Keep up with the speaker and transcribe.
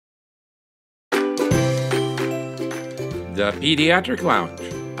The Pediatric Lounge,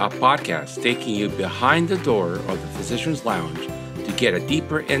 a podcast taking you behind the door of the physician's lounge to get a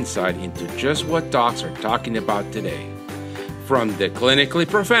deeper insight into just what docs are talking about today. From the clinically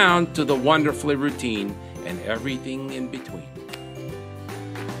profound to the wonderfully routine and everything in between.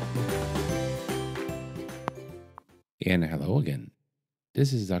 And hello again.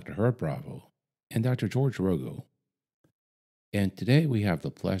 This is Dr. Herb Bravo and Dr. George Rogo. And today we have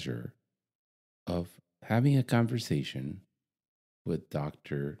the pleasure of having a conversation with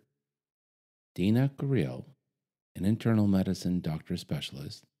Dr. Dana Corriel, an internal medicine doctor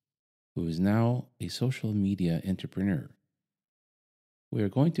specialist who is now a social media entrepreneur. We are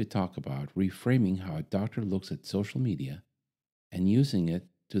going to talk about reframing how a doctor looks at social media and using it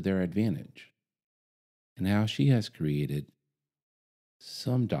to their advantage, and how she has created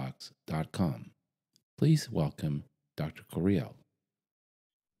somedocs.com. Please welcome Dr. Corriel.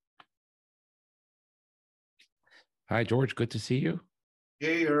 Hi, George. Good to see you.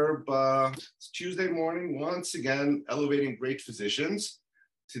 Hey, Herb. It's Tuesday morning, once again, elevating great physicians.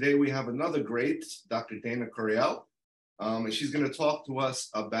 Today we have another great, Dr. Dana Corriel, and she's going to talk to us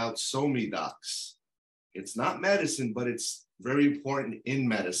about SoMeDocs. It's not medicine, but it's very important in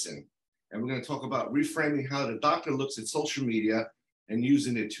medicine. And we're going to talk about reframing how the doctor looks at social media and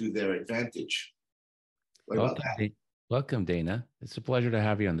using it to their advantage. What about that? Welcome, Dana. It's a pleasure to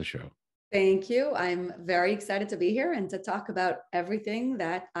have you on the show. Thank you. I'm very excited to be here and to talk about everything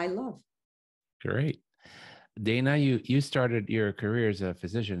that I love. Great. Dana, you started your career as a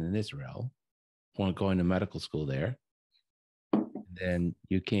physician in Israel, going to medical school there. Then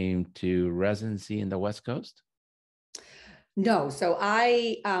you came to residency in the West Coast? No. So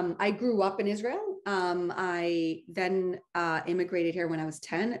I grew up in Israel. I then immigrated here when I was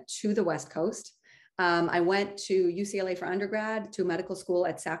 10 to the West Coast. I went to UCLA for undergrad, to medical school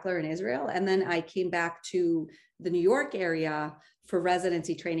at Sackler in Israel. And then I came back to the New York area for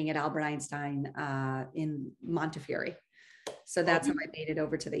residency training at Albert Einstein in Montefiore. So that's how I made it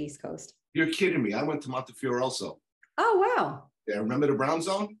over to the East Coast. You're kidding me. I went to Montefiore also. Oh, wow. Yeah, remember the brown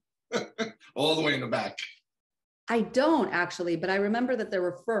zone? All the way in the back. I don't actually, but I remember that there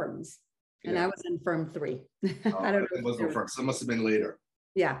were firms and I was in firm 3. I don't know. It wasn't firm. So it must have been later.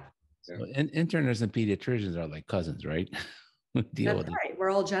 Yeah. So, and internists and pediatricians are like cousins, right? That's right.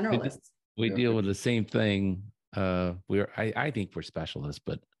 We're all generalists. We deal with the same thing. I think we're specialists,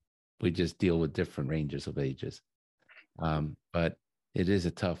 but we just deal with different ranges of ages. But it is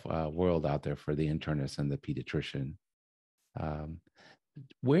a tough world out there for the internist and the pediatrician.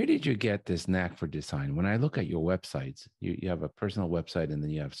 Where did you get this knack for design? When I look at your websites, you have a personal website and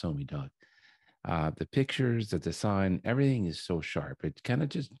then you have SoMeDoc. The pictures, the design, everything is so sharp. It kind of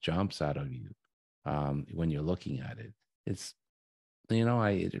just jumps out of you when you're looking at it. It's,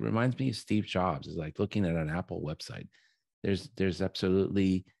 it reminds me of Steve Jobs. It's like looking at an Apple website. There's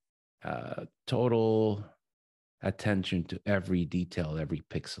absolutely total attention to every detail, every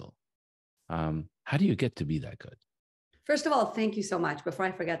pixel. How do you get to be that good? First of all, thank you so much. Before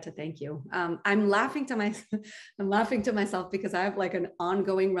I forget to thank you, I'm laughing to myself because I have like an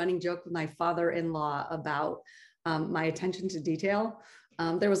ongoing running joke with my father-in-law about my attention to detail.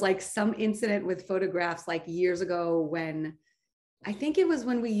 There was like some incident with photographs like years ago when I think it was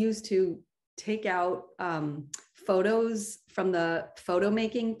when we used to take out photos from the photo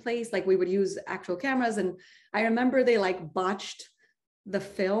making place. Like we would use actual cameras, and I remember they like botched the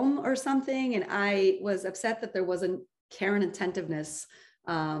film or something, and I was upset that there wasn't care and attentiveness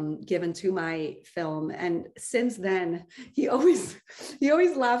given to my film. And since then, he always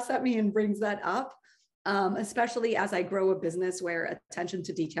laughs at me and brings that up, especially as I grow a business where attention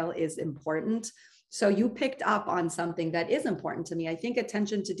to detail is important. So you picked up on something that is important to me. I think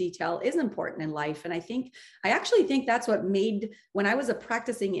attention to detail is important in life. And I actually think that's what made, when I was a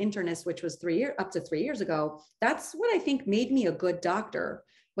practicing internist, which was up to 3 years ago, that's what I think made me a good doctor,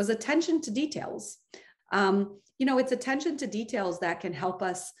 was attention to details. It's attention to details that can help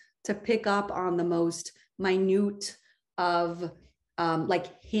us to pick up on the most minute of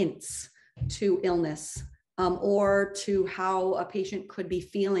like hints to illness or to how a patient could be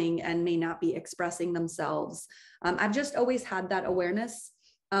feeling and may not be expressing themselves. I've just always had that awareness.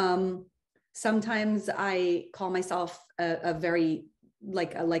 Sometimes I call myself a very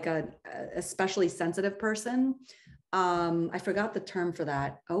especially sensitive person. I forgot the term for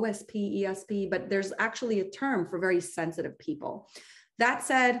that, OSP, ESP, but there's actually a term for very sensitive people. That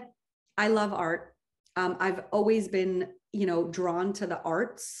said, I love art. I've always been, drawn to the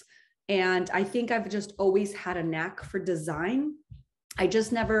arts. And I think I've just always had a knack for design. I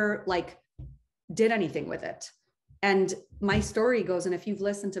just never did anything with it. And my story goes, and if you've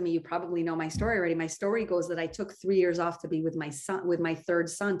listened to me, you probably know my story already. My story goes that I took 3 years off to be with my son, with my third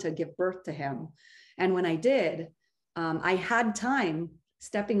son, to give birth to him. And when I did, I had time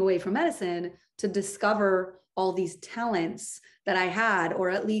stepping away from medicine to discover all these talents that I had, or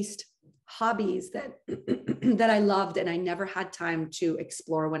at least hobbies that that I loved, and I never had time to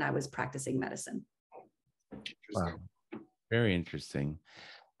explore when I was practicing medicine. Wow, very interesting.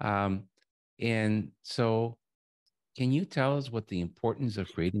 And so, can you tell us what the importance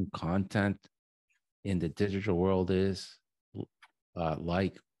of creating content in the digital world is,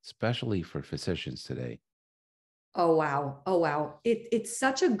 like, especially for physicians today? Oh, wow. Oh, wow. It's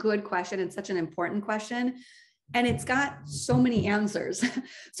such a good question and such an important question. And it's got so many answers.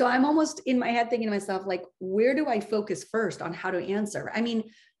 So I'm almost in my head thinking to myself, like, where do I focus first on how to answer? I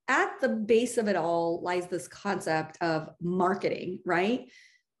mean, at the base of it all lies this concept of marketing, right?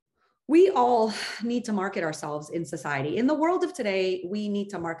 We all need to market ourselves in society. In the world of today, we need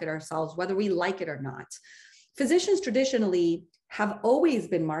to market ourselves, whether we like it or not. Physicians traditionally have always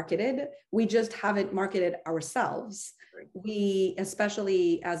been marketed. We just haven't marketed ourselves. We,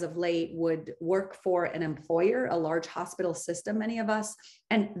 especially as of late, would work for an employer, a large hospital system, many of us,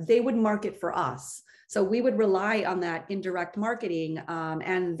 and they would market for us. So we would rely on that indirect marketing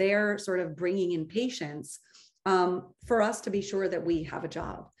and their sort of bringing in patients for us to be sure that we have a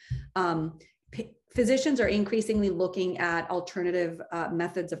job. Physicians are increasingly looking at alternative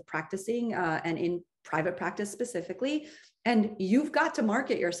methods of practicing and in private practice specifically, and you've got to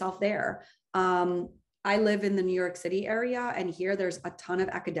market yourself there. I live in the New York City area, and here there's a ton of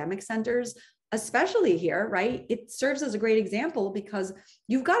academic centers, especially here, right? It serves as a great example because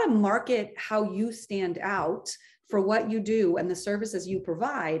you've got to market how you stand out for what you do and the services you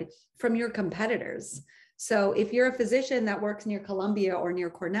provide from your competitors. So if you're a physician that works near Columbia or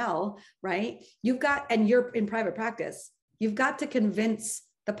near Cornell, right, and you're in private practice, you've got to convince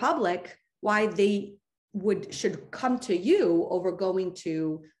the public why they should come to you over going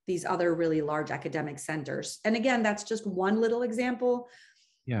to these other really large academic centers. And again, that's just one little example.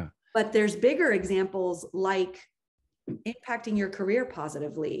 Yeah. But there's bigger examples like impacting your career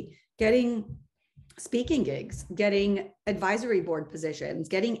positively, getting speaking gigs, getting advisory board positions,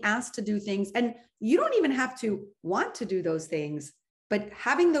 getting asked to do things. And you don't even have to want to do those things, but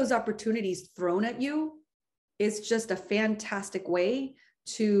having those opportunities thrown at you is just a fantastic way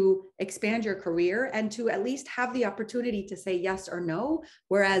to expand your career and to at least have the opportunity to say yes or no,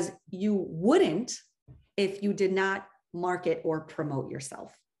 whereas you wouldn't if you did not market or promote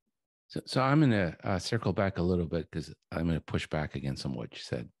yourself. So I'm going to circle back a little bit because I'm going to push back against some of what you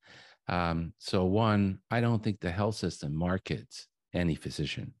said. So one, I don't think the health system markets any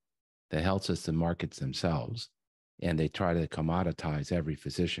physician. The health system markets themselves, and they try to commoditize every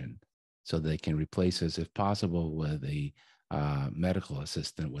physician so they can replace us, if possible, with a medical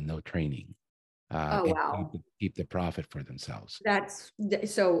assistant with no training. Wow. Keep the profit for themselves.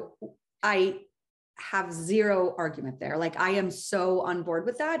 So I have zero argument there. Like, I am so on board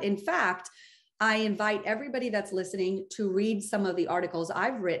with that. In fact, I invite everybody that's listening to read some of the articles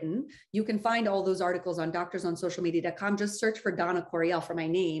I've written. You can find all those articles on doctorsonsocialmedia.com. Just search for Donna Corriel for my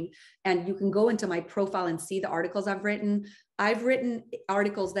name, and you can go into my profile and see the articles I've written. I've written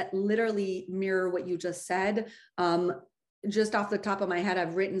articles that literally mirror what you just said. Just off the top of my head,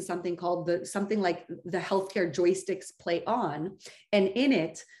 I've written something called something like the healthcare joysticks play on. And in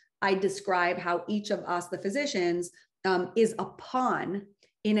it, I describe how each of us, the physicians, is a pawn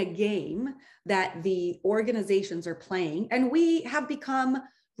in a game that the organizations are playing, and we have become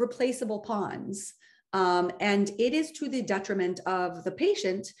replaceable pawns. And it is to the detriment of the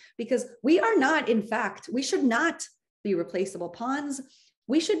patient, because we are not, in fact, we should not be replaceable pawns.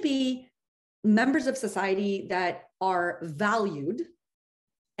 We should be members of society that are valued,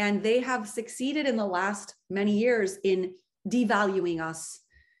 and they have succeeded in the last many years in devaluing us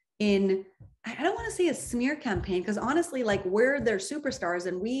in, I don't want to say a smear campaign, because honestly, like, we're their superstars,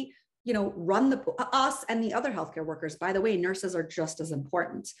 and we, run us and the other healthcare workers. By the way, nurses are just as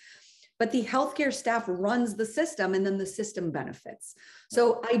important, but the healthcare staff runs the system, and then the system benefits.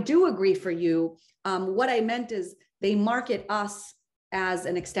 So I do agree for you. What I meant is they market us as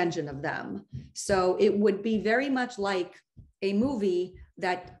an extension of them. So it would be very much like a movie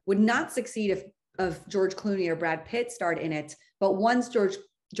that would not succeed if George Clooney or Brad Pitt starred in it, but once George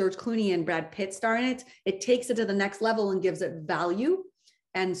Clooney and Brad Pitt star in it, it takes it to the next level and gives it value.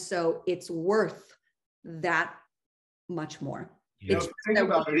 And so it's worth that much more. Yeah. Think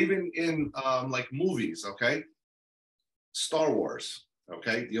about it, even in like movies, okay? Star Wars,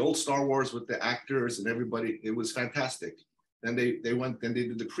 okay? The old Star Wars with the actors and everybody, it was fantastic. Then they went, then they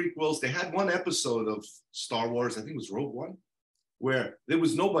did the prequels. They had one episode of Star Wars, I think it was Rogue One, where there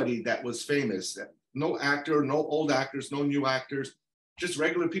was nobody that was famous. No actor, no old actors, no new actors, just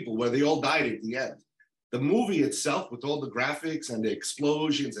regular people where they all died at the end. The movie itself, with all the graphics and the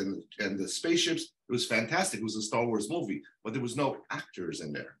explosions and the spaceships, it was fantastic. It was a Star Wars movie, but there was no actors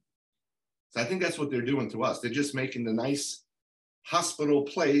in there. So I think that's what they're doing to us. They're just making the nice hospital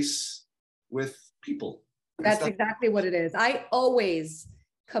place with people. That's exactly what it is. I always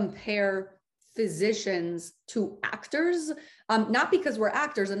compare physicians to actors, not because we're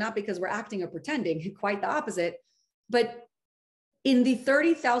actors and not because we're acting or pretending, quite the opposite, but in the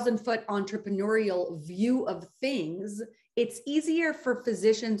 30,000-foot entrepreneurial view of things, it's easier for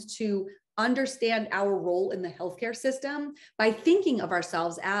physicians to understand our role in the healthcare system by thinking of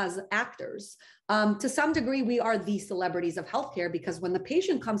ourselves as actors. To some degree, we are the celebrities of healthcare, because when the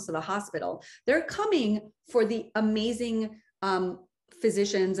patient comes to the hospital, they're coming for the amazing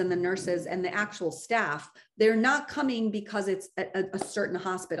physicians and the nurses and the actual staff. They're not coming because it's a certain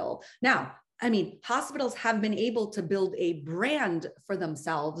hospital. Now, I mean, hospitals have been able to build a brand for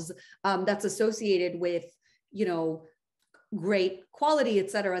themselves that's associated with, you know, great quality,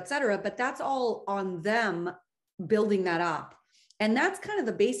 et cetera, but that's all on them building that up. And that's kind of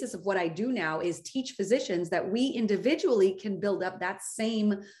the basis of what I do now, is teach physicians that we individually can build up that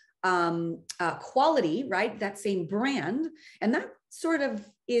same quality, right? That same brand. And that sort of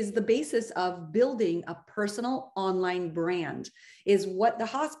is the basis of building a personal online brand, is what the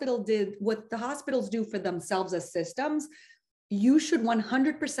hospital did, what the hospitals do for themselves as systems. You should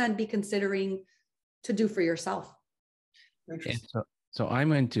 100% be considering to do for yourself. So I'm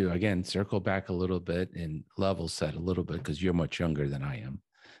going to, again, circle back a little bit and level set a little bit, because you're much younger than I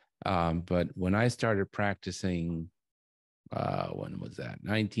am. But when I started practicing, when was that?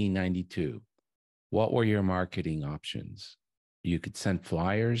 1992. What were your marketing options? You could send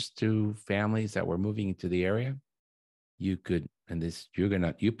flyers to families that were moving into the area. You could, and this,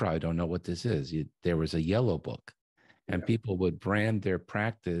 you probably don't know what this is. There was a yellow book, and people would brand their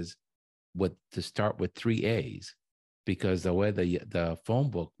practice to start with 3 A's. Because the way the phone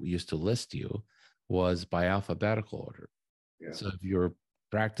book used to list you was by alphabetical order. Yeah. So if your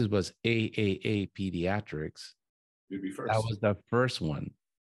practice was AAA pediatrics, you'd be first. That was the first one.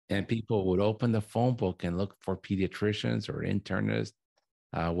 And people would open the phone book and look for pediatricians or internists,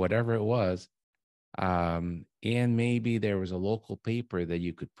 whatever it was. And maybe there was a local paper that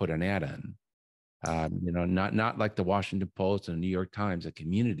you could put an ad in. You know, not like the Washington Post and the New York Times, a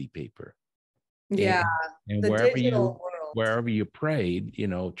community paper. Yeah. And wherever you prayed, you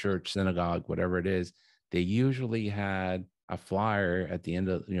know, church, synagogue, whatever it is, they usually had a flyer at the end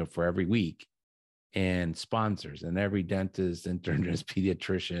of, you know, for every week, and sponsors, and every dentist, internist,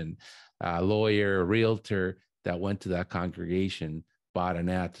 pediatrician, lawyer, realtor that went to that congregation bought an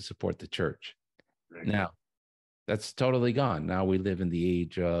ad to support the church. Right. Now, that's totally gone. Now we live in the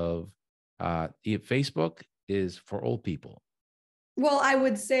age of Facebook is for old people. Well, I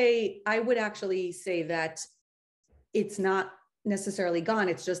would actually say that it's not necessarily gone.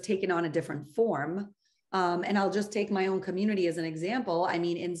 It's just taken on a different form. And I'll just take my own community as an example. I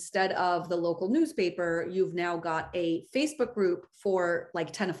mean, instead of the local newspaper, you've now got a Facebook group for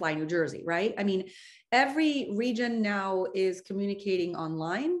like Tenafly, New Jersey, right? I mean, every region now is communicating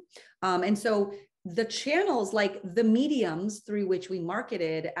online. And so the channels, like the mediums through which we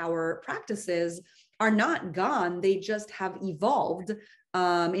marketed our practices, are not gone. They just have evolved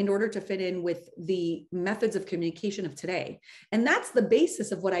in order to fit in with the methods of communication of today. And that's the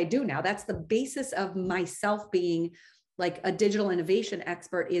basis of what I do now. That's the basis of myself being like a digital innovation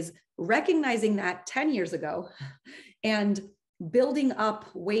expert, is recognizing that 10 years ago and building up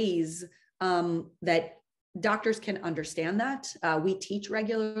ways that doctors can understand that. We teach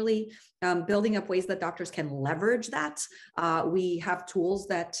regularly, building up ways that doctors can leverage that. We have tools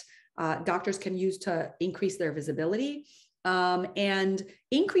that doctors can use to increase their visibility, and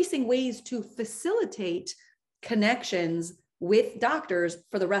increasing ways to facilitate connections with doctors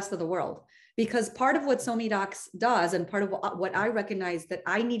for the rest of the world. Because part of what SoMeDocs does, and part of what I recognized that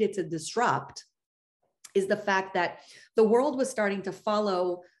I needed to disrupt, is the fact that the world was starting to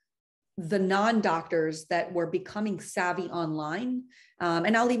follow the non-doctors that were becoming savvy online.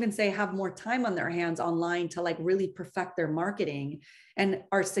 And I'll even say have more time on their hands online to like really perfect their marketing, and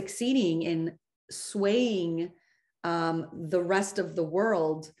are succeeding in swaying the rest of the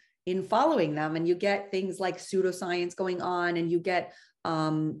world in following them. And you get things like pseudoscience going on, and you get,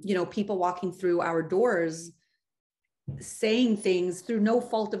 you know, people walking through our doors saying things through no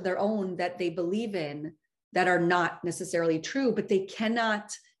fault of their own that they believe in that are not necessarily true, but they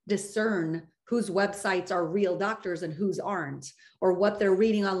cannot discern whose websites are real doctors and whose aren't, or what they're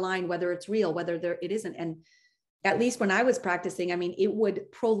reading online, whether it's real, whether it isn't. And at least when I was practicing, I mean, it would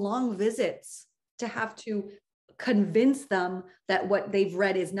prolong visits to have to convince them that what they've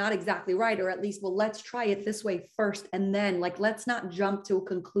read is not exactly right, or at least, well, let's try it this way first. And then like, let's not jump to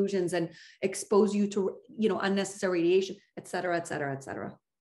conclusions and expose you to, unnecessary radiation, et cetera, et cetera, et cetera.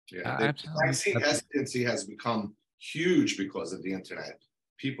 Yeah, the vaccine hesitancy has become huge because of the internet.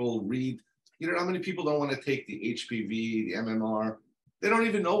 People read, how many people don't want to take the HPV, the MMR? They don't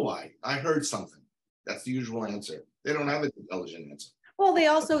even know why. I heard something. That's the usual answer. They don't have an intelligent answer. Well, they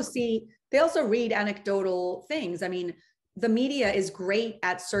also read anecdotal things. I mean, the media is great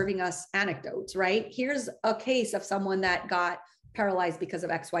at serving us anecdotes, right? Here's a case of someone that got paralyzed because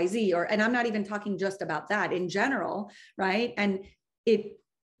of XYZ, and I'm not even talking just about that in general, right? And it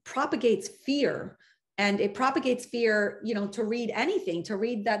propagates fear. And it propagates fear, to read anything, to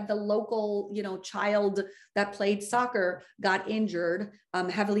read that the local, child that played soccer got injured,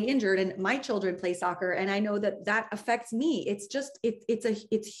 heavily injured, and my children play soccer, and I know that affects me. It's just,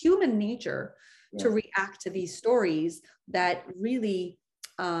 it's human nature to react to these stories that really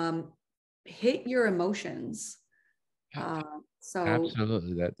hit your emotions. So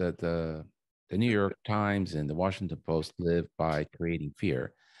absolutely, that the New York Times and the Washington Post live by creating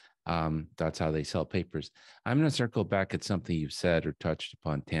fear. That's how they sell papers. I'm going to circle back at something you've said or touched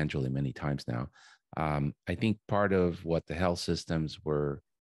upon tangibly many times now. I think part of what the health systems were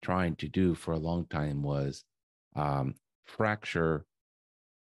trying to do for a long time was fracture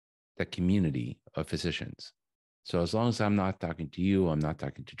the community of physicians. So as long as I'm not talking to you, I'm not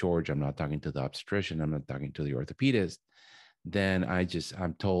talking to George, I'm not talking to the obstetrician, I'm not talking to the orthopedist, then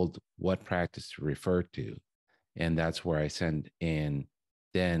I'm told what practice to refer to. And that's where I send in.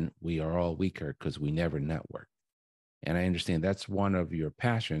 Then we are all weaker because we never network. And I understand that's one of your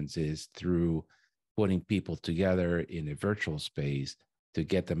passions, is through putting people together in a virtual space to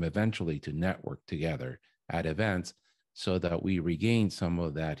get them eventually to network together at events so that we regain some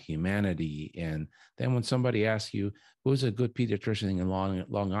of that humanity. And then when somebody asks you, who's a good pediatrician in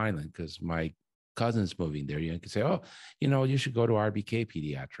Long Island, because my cousin's moving there, you can say, oh, you should go to RBK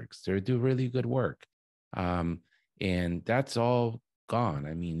Pediatrics. They do really good work. And that's all gone.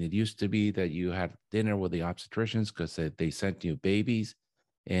 I mean, it used to be that you had dinner with the obstetricians because they sent you babies,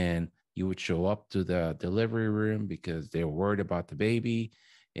 and you would show up to the delivery room because they were worried about the baby,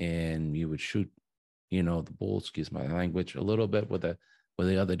 and you would shoot, the bull, excuse my language, a little bit with the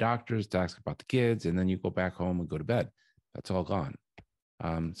other doctors to ask about the kids, and then you go back home and go to bed. That's all gone.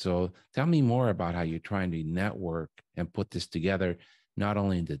 So tell me more about how you're trying to network and put this together, not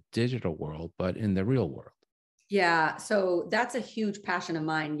only in the digital world, but in the real world. Yeah, so that's a huge passion of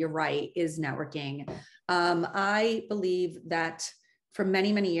mine. You're right, is networking. I believe that for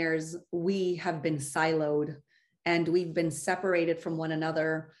many, many years, we have been siloed and we've been separated from one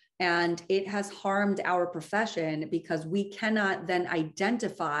another. And it has harmed our profession because we cannot then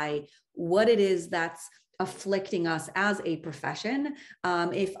identify what it is that's afflicting us as a profession.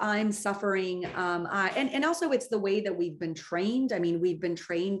 If I'm suffering, and also it's the way that we've been trained. I mean, we've been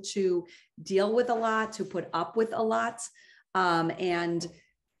trained to deal with a lot, to put up with a lot. And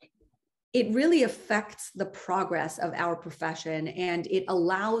it really affects the progress of our profession, and it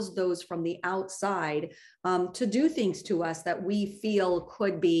allows those from the outside to do things to us that we feel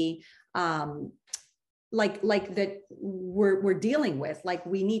could be like that we're dealing with, like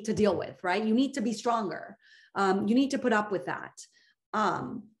we need to deal with, right? You need to be stronger. You need to put up with that.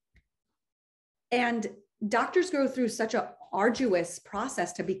 And doctors go through such an arduous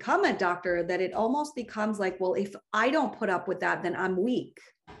process to become a doctor that it almost becomes like, well, if I don't put up with that, then I'm weak.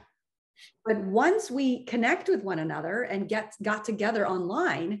 But once we connect with one another and got together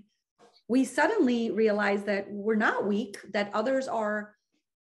online, we suddenly realize that we're not weak, that others are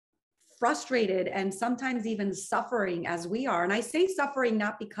frustrated and sometimes even suffering as we are. And I say suffering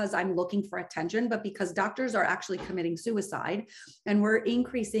not because I'm looking for attention, but because doctors are actually committing suicide, and we're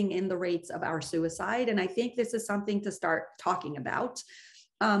increasing in the rates of our suicide. And I think this is something to start talking about.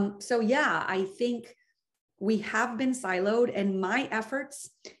 So yeah, I think we have been siloed, and my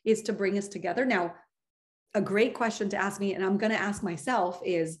efforts is to bring us together. Now, a great question to ask me, and I'm going to ask myself,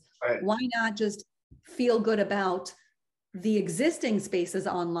 is why not just feel good about the existing spaces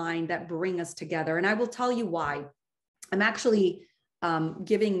online that bring us together? And I will tell you why. I'm actually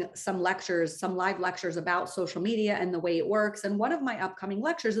giving some live lectures about social media and the way it works. And one of my upcoming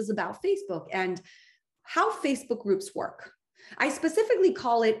lectures is about Facebook and how Facebook groups work. I specifically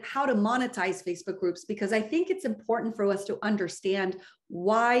call it how to monetize Facebook groups because I think it's important for us to understand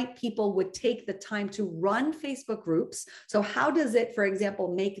why people would take the time to run Facebook groups. So how does it, for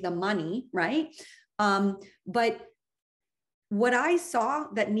example, make the money, right? But what I saw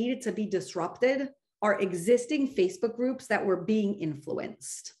that needed to be disrupted are existing Facebook groups that were being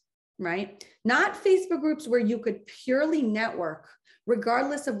influenced, right? Not Facebook groups where you could purely network,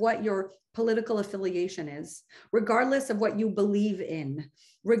 regardless of what your political affiliation is, regardless of what you believe in,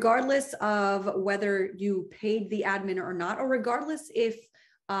 regardless of whether you paid the admin or not, or regardless if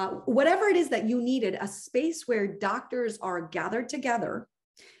whatever it is that you needed, a space where doctors are gathered together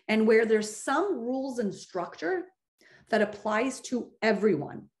and where there's some rules and structure that applies to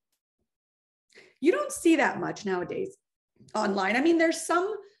everyone. You don't see that much nowadays online. I mean, there's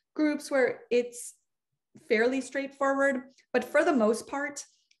some groups where it's fairly straightforward, but for the most part,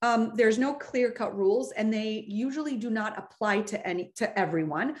 there's no clear-cut rules, and they usually do not apply to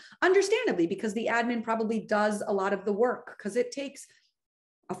everyone, understandably, because the admin probably does a lot of the work because it takes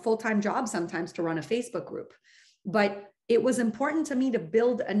a full-time job sometimes to run a Facebook group. But it was important to me to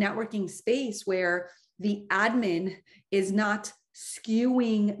build a networking space where the admin is not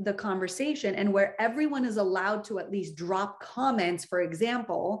skewing the conversation and where everyone is allowed to at least drop comments, for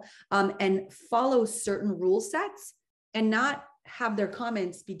example, and follow certain rule sets and not have their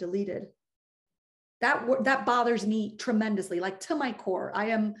comments be deleted. That bothers me tremendously, like to my core. I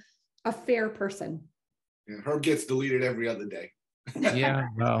am a fair person. Yeah, her gets deleted every other day. Yeah,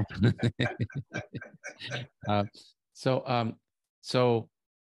 well, so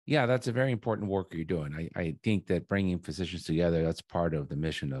yeah, that's a very important work you're doing. I think that bringing physicians together, that's part of the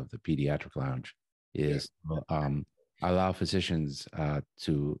mission of the Pediatric Lounge, is allow physicians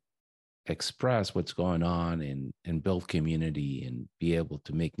to express what's going on and build community and be able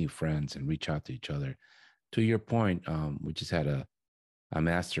to make new friends and reach out to each other. To your point, we just had a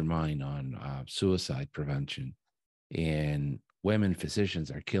mastermind on suicide prevention, and women physicians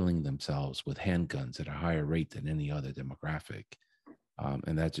are killing themselves with handguns at a higher rate than any other demographic.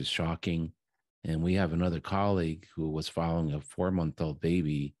 And that's just shocking. And we have another colleague who was following a 4-month-old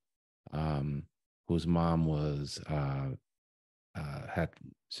baby whose mom was had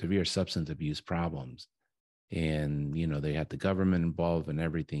severe substance abuse problems. And, you know, they had the government involved and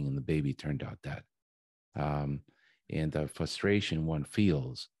everything, and the baby turned out dead. And the frustration one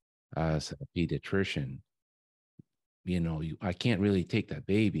feels as a pediatrician, you know, I can't really take that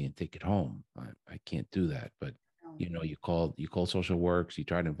baby and take it home. I can't do that. But, you know, you call social works, you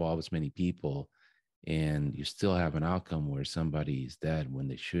try to involve as many people, and you still have an outcome where somebody is dead when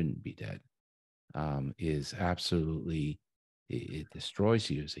they shouldn't be dead. Is absolutely, it destroys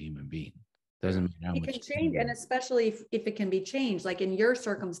you as a human being. Doesn't matter how it much can change, and especially if it can be changed. Like in your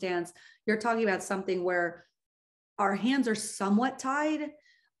circumstance, you're talking about something where our hands are somewhat tied,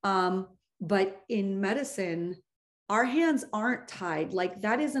 but in medicine, our hands aren't tied. Like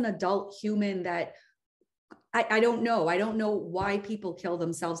that is an adult human that I don't know. I don't know why people kill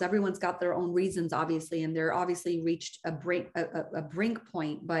themselves. Everyone's got their own reasons, obviously, and they're obviously reached a brink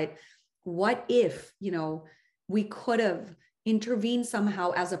point. But what if, you know, we could have intervened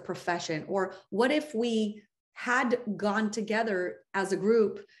somehow as a profession? Or what if we had gone together as a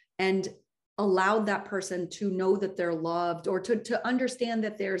group and allowed that person to know that they're loved, or to understand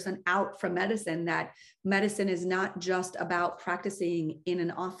that there's an out from medicine, that medicine is not just about practicing in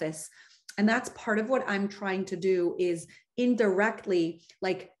an office. And that's part of what I'm trying to do, is indirectly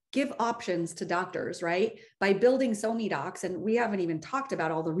like give options to doctors, right? By building SoMe-Docs, and we haven't even talked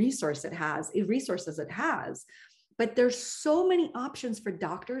about all the resources it has. But there's so many options for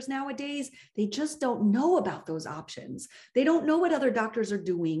doctors nowadays. They just don't know about those options. They don't know what other doctors are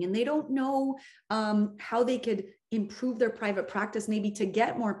doing, and they don't know how they could improve their private practice, maybe to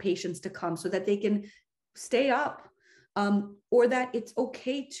get more patients to come so that they can stay up, or that it's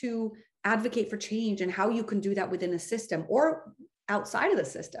okay to advocate for change and how you can do that within a system or outside of the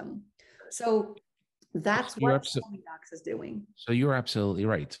system. So that's what SoMe-Docs is doing. So you're absolutely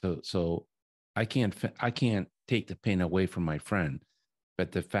right. So I can't take the pain away from my friend,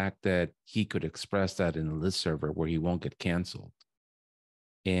 but the fact that he could express that in a list server where he won't get canceled,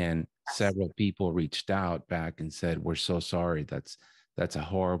 and several people reached out back and said, "We're so sorry. That's a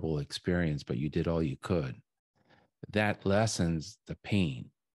horrible experience, but you did all you could." That lessens the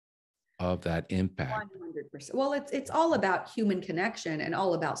pain of that impact. 100%. Well, it's all about human connection and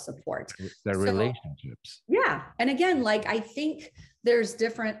all about support. The relationships. Yeah. And again, like I think there's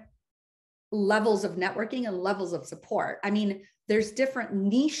different levels of networking and levels of support. I mean, there's different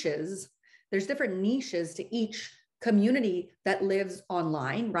niches. There's different niches to each community that lives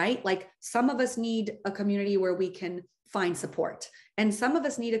online, right? Like some of us need a community where we can find support. And some of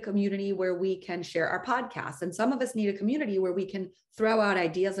us need a community where we can share our podcasts. And some of us need a community where we can throw out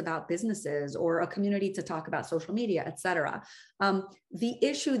ideas about businesses, or a community to talk about social media, et cetera. The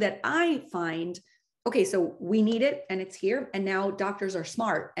issue that I find, okay, so we need it and it's here. And now doctors are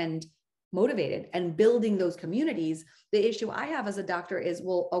smart and motivated and building those communities. The issue I have as a doctor is,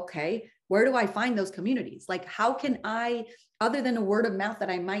 well, okay, where do I find those communities? Like, how can I, other than a word of mouth that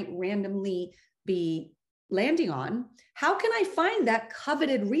I might randomly be landing on, how can I find that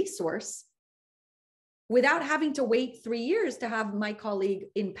coveted resource without having to wait 3 years to have my colleague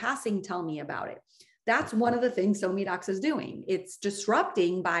in passing tell me about it? That's one of the things SoMeDocs is doing. It's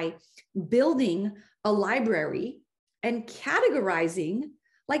disrupting by building a library and categorizing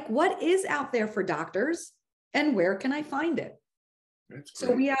like what is out there for doctors and where can I find it?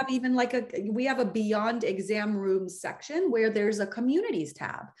 So we have even like we have a beyond exam rooms section where there's a communities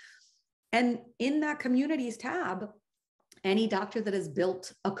tab. And in that communities tab, any doctor that has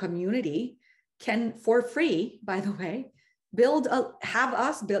built a community can, for free, by the way, have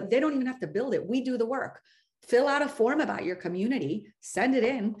us build. They don't even have to build it. We do the work. Fill out a form about your community, send it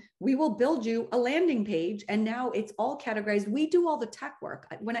in. We will build you a landing page. And now it's all categorized. We do all the tech work.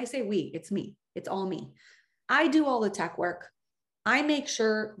 When I say we, it's me. It's all me. I do all the tech work. I make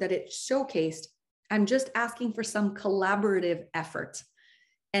sure that it's showcased. I'm just asking for some collaborative effort.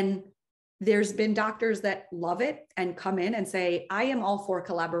 And there's been doctors that love it and come in and say, I am all for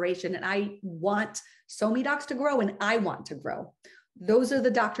collaboration and I want SoMeDocs to grow and I want to grow. Those are the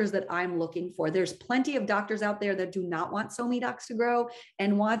doctors that I'm looking for. There's plenty of doctors out there that do not want SoMeDocs to grow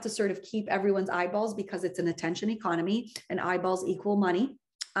and want to sort of keep everyone's eyeballs because it's an attention economy and eyeballs equal money.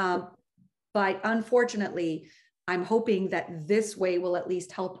 But unfortunately, I'm hoping that this way will at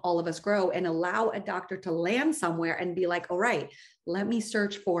least help all of us grow and allow a doctor to land somewhere and be like, all right, let me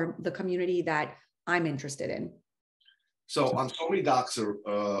search for the community that I'm interested in. So on SoMeDocs,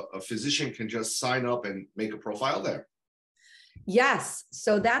 a physician can just sign up and make a profile there. Yes.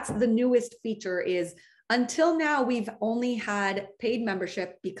 So that's the newest feature. Is until now, we've only had paid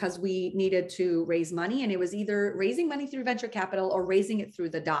membership because we needed to raise money, and it was either raising money through venture capital or raising it through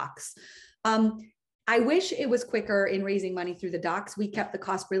the docs. I wish it was quicker in raising money through the docs. We kept the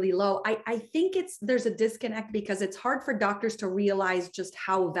cost really low. I think there's a disconnect because it's hard for doctors to realize just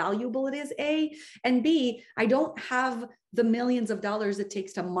how valuable it is, A, and B, I don't have the millions of dollars it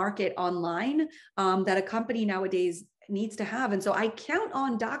takes to market online that a company nowadays needs to have. And so I count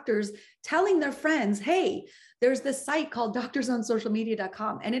on doctors telling their friends, hey, there's this site called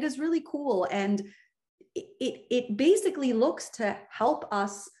doctorsonsocialmedia.com, and it is really cool. And it basically looks to help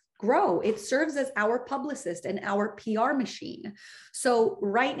us grow. It serves as our publicist and our PR machine. So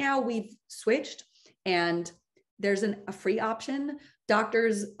right now we've switched and there's a free option.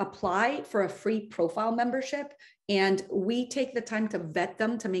 Doctors apply for a free profile membership and we take the time to vet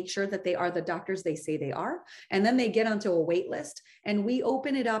them to make sure that they are the doctors they say they are. And then they get onto a wait list and we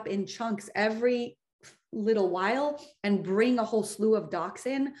open it up in chunks every little while and bring a whole slew of docs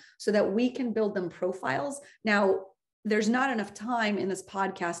in so that we can build them profiles. Now, there's not enough time in this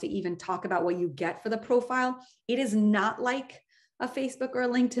podcast to even talk about what you get for the profile. It is not like a Facebook or a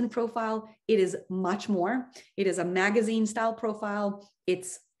LinkedIn profile. It is much more. It is a magazine style profile.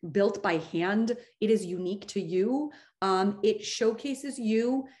 It's built by hand. It is unique to you. It showcases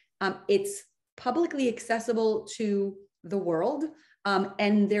you. It's publicly accessible to the world.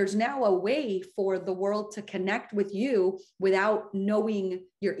 And there's now a way for the world to connect with you without knowing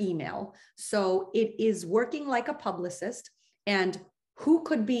your email. So it is working like a publicist. And who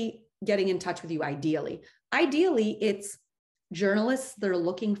could be getting in touch with you ideally? Ideally, it's journalists that are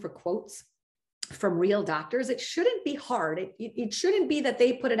looking for quotes from real doctors. It shouldn't be hard. It shouldn't be that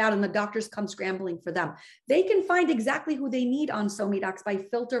they put it out and the doctors come scrambling for them. They can find exactly who they need on SoMeDocs by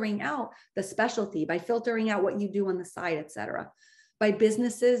filtering out the specialty, by filtering out what you do on the side, et cetera. By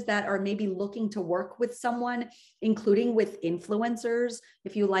businesses that are maybe looking to work with someone, including with influencers.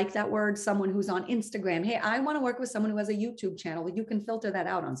 If you like that word, someone who's on Instagram. Hey, I want to work with someone who has a YouTube channel. You can filter that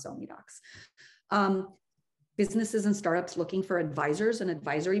out on SoMeDocs. Businesses and startups looking for advisors, an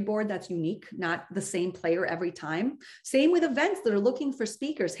advisory board that's unique, not the same player every time. Same with events that are looking for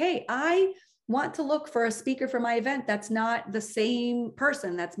speakers. Hey, I want to look for a speaker for my event that's not the same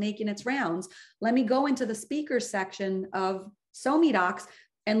person that's making its rounds. Let me go into the speakers section of SoMeDocs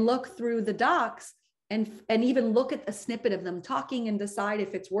and look through the docs and even look at a snippet of them talking and decide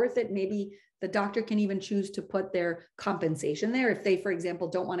if it's worth it. Maybe the doctor can even choose to put their compensation there. If they, for example,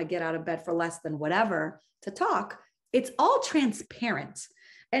 don't want to get out of bed for less than whatever to talk, it's all transparent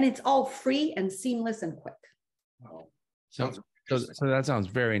and it's all free and seamless and quick. Wow. So that sounds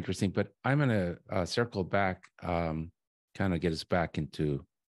very interesting, but I'm going to circle back kind of get us back into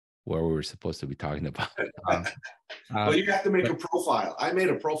where we were supposed to be talking about. Well, you have to make but, a profile. I made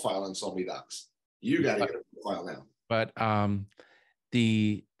a profile on So Many Docs. You got to get a profile now. But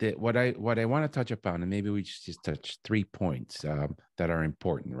the what I want to touch upon, and maybe we just touch 3 points that are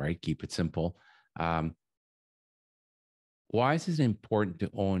important, right? Keep it simple. Why is it important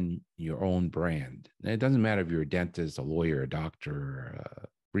to own your own brand? And it doesn't matter if you're a dentist, a lawyer, a doctor, a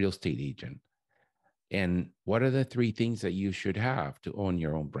real estate agent. And what are the 3 things that you should have to own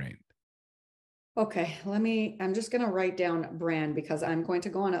your own brand? Okay, I'm just going to write down brand because I'm going to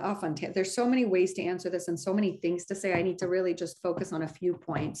go off on, there's so many ways to answer this and so many things to say. I need to really just focus on a few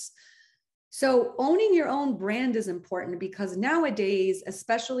points. So owning your own brand is important because nowadays,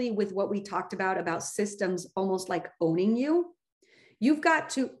 especially with what we talked about systems almost like owning you, you've got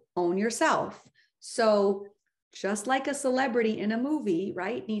to own yourself. So just like a celebrity in a movie,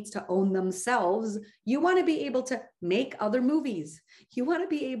 right, needs to own themselves, you want to be able to make other movies. You want to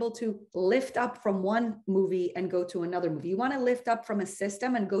be able to lift up from one movie and go to another movie. You want to lift up from a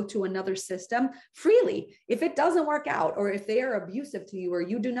system and go to another system freely. If it doesn't work out, or if they are abusive to you, or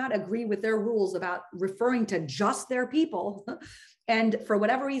you do not agree with their rules about referring to just their people, and for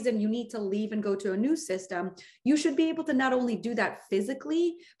whatever reason, you need to leave and go to a new system, you should be able to not only do that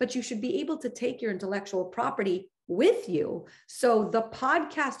physically, but you should be able to take your intellectual property with you. So the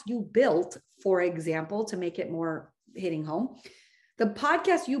podcast you built, for example, to make it more hitting home, the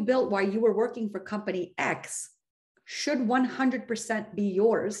podcast you built while you were working for company X should 100% be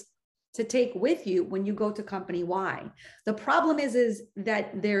yours to take with you when you go to company Y. The problem is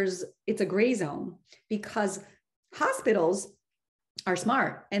that it's a gray zone because hospitals are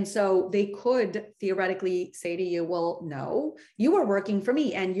smart. And so they could theoretically say to you, well, no, you were working for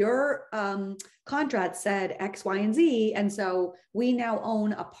me and your contract said X, Y, and Z. And so we now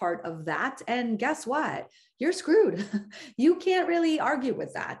own a part of that. And guess what? You're screwed. You can't really argue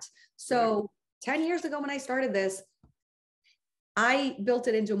with that. So 10 years ago, when I started this, I built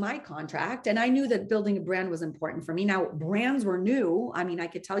it into my contract and I knew that building a brand was important for me. Now, brands were new. I mean, I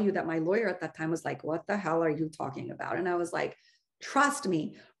could tell you that my lawyer at that time was like, what the hell are you talking about? And I was like, trust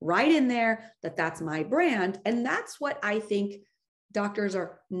me, right in there, that's my brand. And that's what I think doctors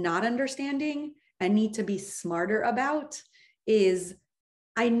are not understanding and need to be smarter about is,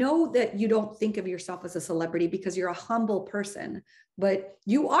 I know that you don't think of yourself as a celebrity because you're a humble person, but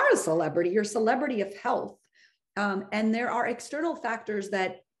you are a celebrity. You're a celebrity of health. And there are external factors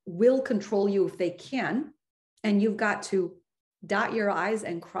that will control you if they can. And you've got to dot your I's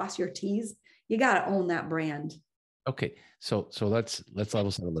and cross your T's. You got to own that brand. Okay. So let's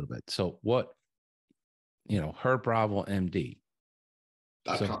level set a little bit. So what, Herb Bravo MD.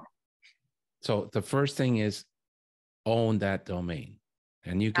 So the first thing is own that domain.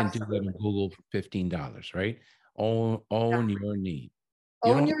 And you can Absolutely. Do that in Google for $15, right? Own your need.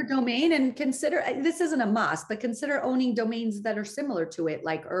 Own your domain and consider, this isn't a must, but consider owning domains that are similar to it,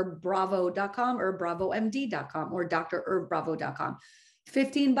 like herbbravo.com or bravomd.com or drherbbravo.com.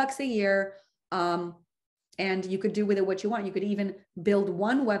 $15 a year. And you could do with it what you want. You could even build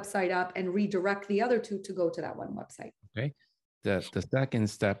one website up and redirect the other two to go to that one website. Okay. The second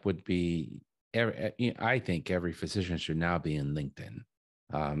step would be, I think every physician should now be in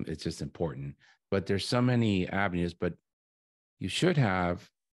LinkedIn. It's just important. But there's so many avenues, but you should have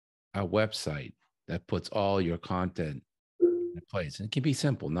a website that puts all your content in place. And it can be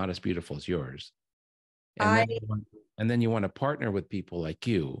simple, not as beautiful as yours. And then you want to partner with people like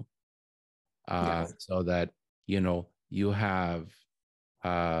you. Yes. So that, you have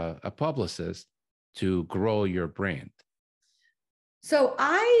a publicist to grow your brand. So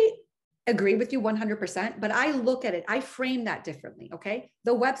I agree with you 100%, but I look at it, I frame that differently. Okay.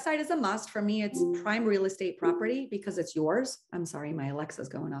 The website is a must for me. It's prime real estate property because it's yours. I'm sorry, my Alexa's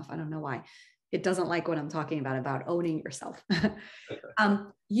going off. I don't know why. It doesn't like what I'm talking about owning yourself.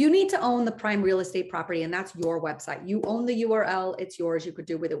 You need to own the prime real estate property, and that's your website. You own the URL. It's yours. You could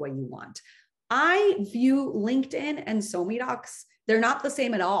do with it what you want. I view LinkedIn and So Many Docs, they're not the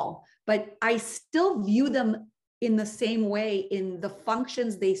same at all, but I still view them in the same way in the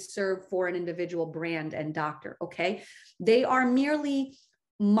functions they serve for an individual brand and doctor, okay? They are merely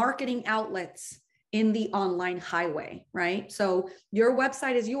marketing outlets in the online highway, right? So your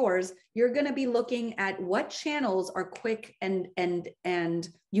website is yours. You're gonna be looking at what channels are quick and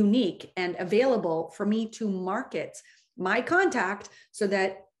unique and available for me to market my content so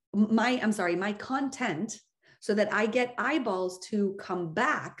that my content so that I get eyeballs to come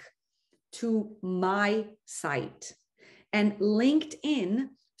back to my site. And LinkedIn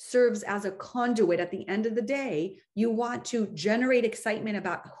serves as a conduit. At the end of the day, you want to generate excitement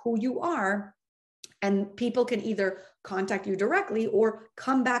about who you are And people can either contact you directly or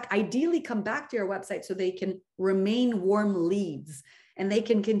ideally come back to your website so they can remain warm leads and they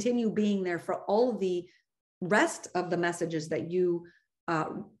can continue being there for all of the rest of the messages that you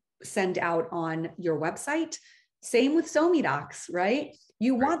send out on your website. Same with SoMeDocs, right?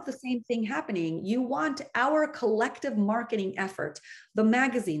 You want the same thing happening. You want our collective marketing effort, the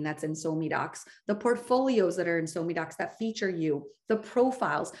magazine that's in SoMeDocs, the portfolios that are in SoMeDocs that feature you, the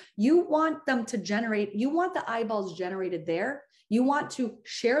profiles. You want them to generate, you want the eyeballs generated there. You want to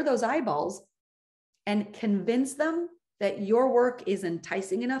share those eyeballs and convince them that your work is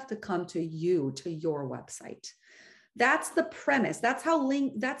enticing enough to come to you, to your website. That's the premise. That's how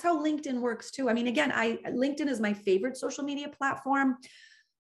LinkedIn works too. I mean, again, LinkedIn is my favorite social media platform,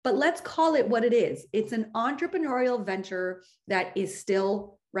 but let's call it what it is. It's an entrepreneurial venture that is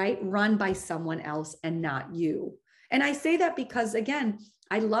still run by someone else and not you. And I say that because, again,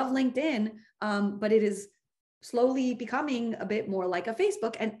 I love LinkedIn, but it is slowly becoming a bit more like a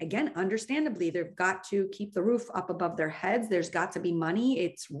Facebook. And again, understandably, they've got to keep the roof up above their heads. There's got to be money.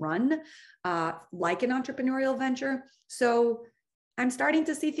 It's run like an entrepreneurial venture. So I'm starting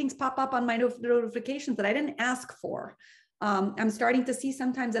to see things pop up on my notifications that I didn't ask for. I'm starting to see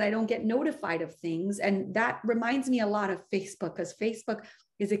sometimes that I don't get notified of things. And that reminds me a lot of Facebook, because Facebook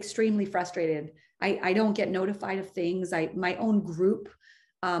is extremely frustrated. I don't get notified of things. My own group,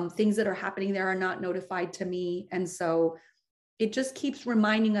 things that are happening there are not notified to me. And so it just keeps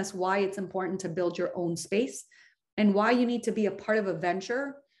reminding us why it's important to build your own space and why you need to be a part of a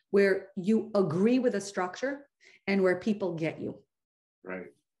venture where you agree with a structure and where people get you. Right.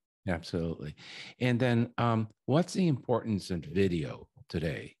 Absolutely. And then what's the importance of video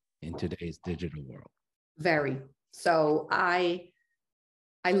today in today's digital world? Very. So I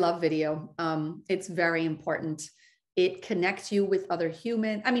love video. It's very important. It connects you with other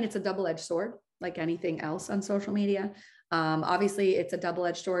humans. I mean, it's a double-edged sword, like anything else on social media. Obviously, it's a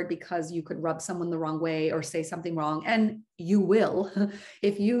double-edged sword because you could rub someone the wrong way or say something wrong, and you will.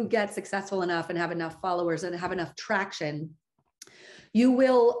 If you get successful enough and have enough followers and have enough traction, you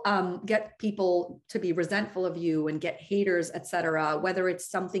will get people to be resentful of you and get haters, etc. Whether it's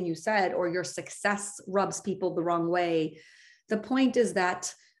something you said or your success rubs people the wrong way. The point is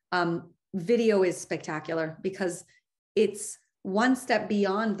that video is spectacular because it's one step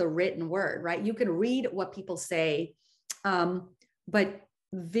beyond the written word, right? You can read what people say, but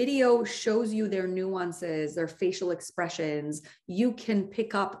video shows you their nuances, their facial expressions. You can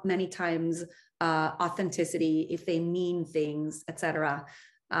pick up many times authenticity, if they mean things, etc.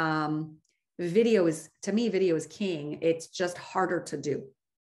 Video is king. It's just harder to do.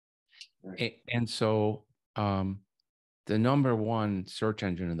 And so the number one search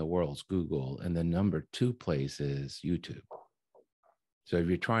engine in the world is Google, and the number two place is YouTube. So if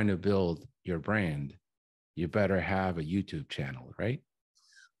you're trying to build your brand, you better have a YouTube channel, right?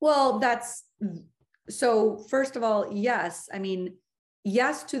 Well, so first of all, yes. I mean,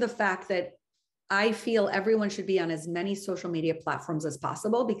 yes to the fact that I feel everyone should be on as many social media platforms as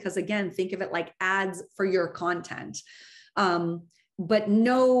possible, because again, think of it like ads for your content. But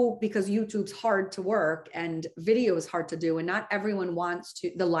no, because YouTube's hard to work and video is hard to do, and not everyone wants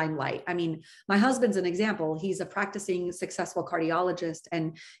the limelight. I mean, my husband's an example. He's a practicing successful cardiologist,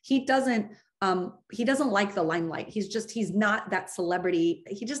 and he doesn't like the limelight. He's not that celebrity.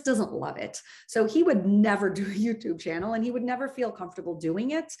 He just doesn't love it. So he would never do a YouTube channel, and he would never feel comfortable doing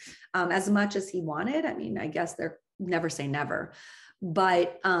it as much as he wanted. I mean, I guess they're never say never,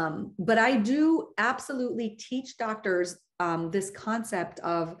 but I do absolutely teach doctors this concept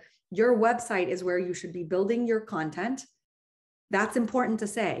of your website is where you should be building your content. That's important to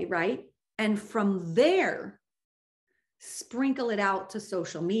say, right? And from there, sprinkle it out to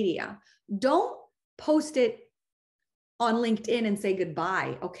social media. Don't post it on LinkedIn and say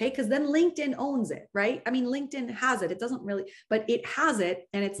goodbye, okay? Because then LinkedIn owns it, right? I mean, LinkedIn has it. It doesn't really, but it has it.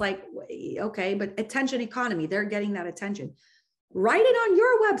 And it's like, okay, but attention economy, they're getting that attention. Write it on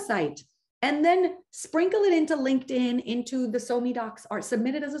your website and then sprinkle it into LinkedIn, into the SoMeDocs, or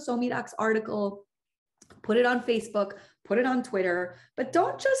submit it as a SoMeDocs article, put it on Facebook, put it on Twitter, but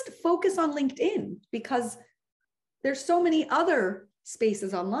don't just focus on LinkedIn, because there's so many other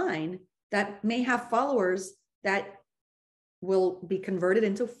spaces online that may have followers that will be converted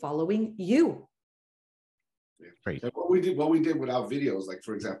into following you. Right. And what we did with our videos, like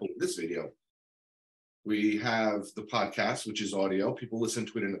for example, this video, we have the podcast, which is audio. People listen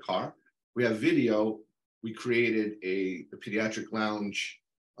to it in the car. We have video. We created the Pediatric Lounge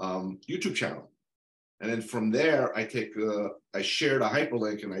YouTube channel. And then from there, I shared a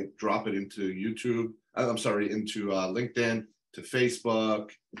hyperlink and I drop it into YouTube. Into LinkedIn, to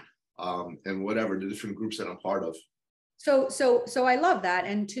Facebook, and whatever the different groups that I'm part of. So I love that.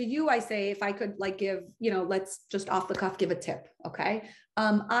 And to you, I say, if I could like give, let's just off the cuff, give a tip. Okay.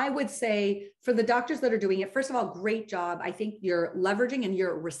 I would say for the doctors that are doing it, first of all, great job. I think you're leveraging and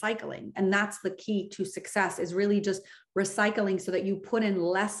you're recycling. And that's the key to success, is really just recycling so that you put in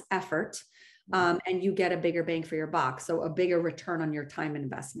less effort and you get a bigger bang for your buck. So a bigger return on your time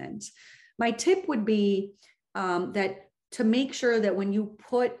investment. My tip would be that to make sure that when you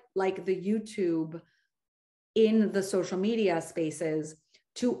put like the YouTube in the social media spaces,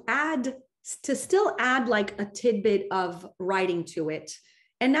 to still add like a tidbit of writing to it,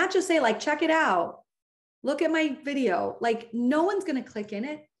 and not just say like, check it out, look at my video. Like, no one's going to click in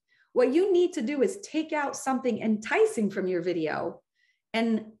it. What you need to do is take out something enticing from your video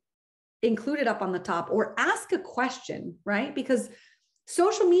and include it up on the top, or ask a question, right? Because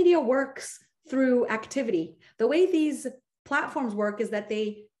social media works through activity. The way these platforms work is that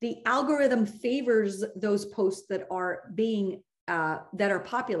the algorithm favors those posts that are being that are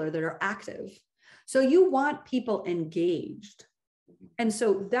popular, that are active. So you want people engaged. And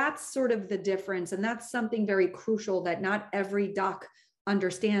so that's sort of the difference. And that's something very crucial that not every doc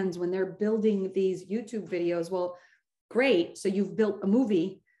understands when they're building these YouTube videos. Well, great. So you've built a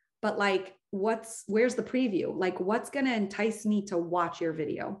movie, but like, where's the preview? Like, what's going to entice me to watch your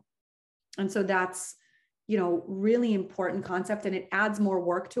video? And so that's, really important concept, and it adds more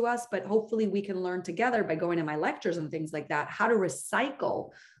work to us, but hopefully we can learn together by going to my lectures and things like that, how to recycle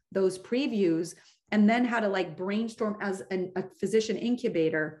those previews, and then how to like brainstorm as a physician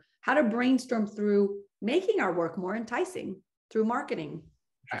incubator, how to brainstorm through making our work more enticing through marketing.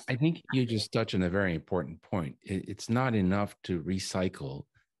 I think you just touched on a very important point. It's not enough to recycle.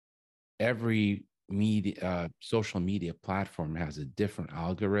 Every social media platform has a different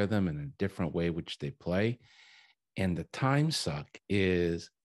algorithm and a different way which they play. And the time suck is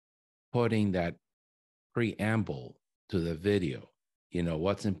putting that preamble to the video.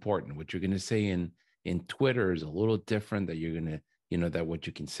 What's important, what you're going to say in Twitter is a little different that you're going to, that what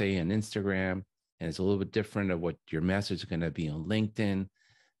you can say on Instagram, and it's a little bit different of what your message is going to be on LinkedIn.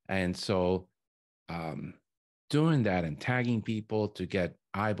 And so doing that and tagging people to get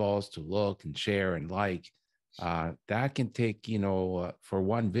eyeballs to look and share and like, that can take, for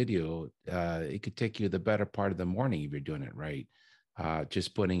one video, it could take you the better part of the morning if you're doing it right.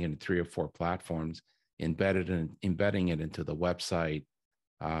 Just putting in 3 or 4 platforms, embedding it into the website.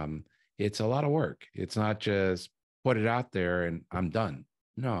 It's a lot of work. It's not just put it out there and I'm done.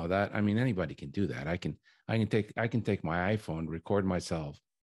 No, anybody can do that. I can take my iPhone, record myself,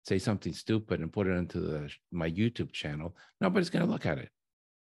 say something stupid and put it into my YouTube channel. Nobody's going to look at it.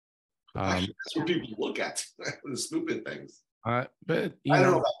 That's what people look at, the stupid things. But I don't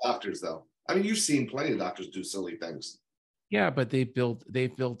know about doctors, though. I mean, you've seen plenty of doctors do silly things. Yeah, but they've built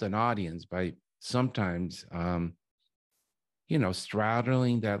an audience by sometimes,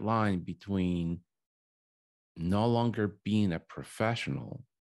 straddling that line between no longer being a professional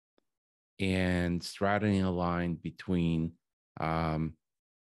and straddling a line between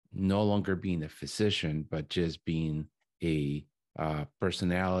no longer being a physician, but just being a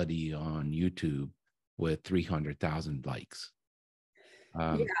personality on YouTube with 300,000 likes.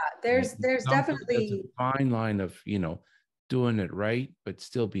 Yeah, there's definitely a fine line of, doing it right, but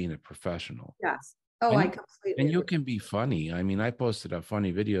still being a professional. Yes. Oh, I completely And you can be funny. I mean, I posted a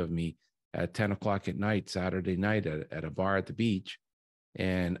funny video of me at 10 o'clock at night, Saturday night at a bar at the beach.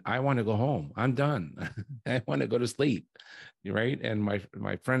 And I want to go home. I'm done. I want to go to sleep. Right. And my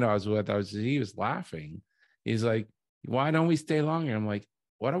friend I was with, he was laughing. He's like, why don't we stay longer? I'm like,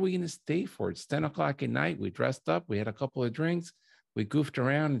 what are we going to stay for? It's 10 o'clock at night. We dressed up. We had a couple of drinks. We goofed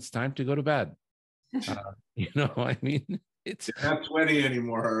around. It's time to go to bed. It's You're not 20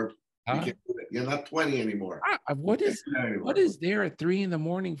 anymore, Herb. You're not 20 anymore. What is there at 3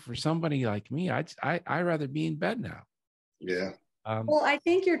 a.m. for somebody like me? I'd rather be in bed now. Yeah. Well, I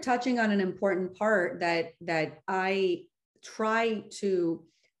think you're touching on an important part that I try to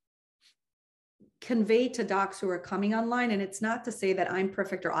convey to docs who are coming online. And it's not to say that I'm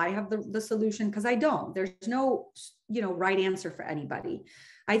perfect or I have the solution, because I don't. There's no, right answer for anybody.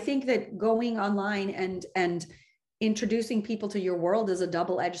 I think that going online and introducing people to your world is a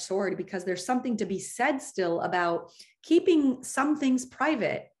double-edged sword, because there's something to be said still about keeping some things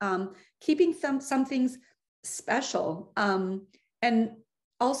private, keeping some things special. And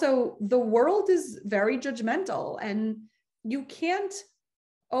also the world is very judgmental, and you can't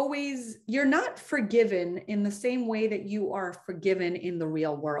always, you're not forgiven in the same way that you are forgiven in the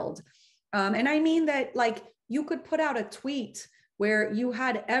real world. And I mean that, like, you could put out a tweet where you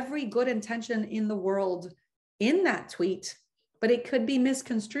had every good intention in the world in that tweet, but it could be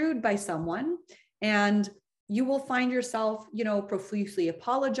misconstrued by someone, and you will find yourself, profusely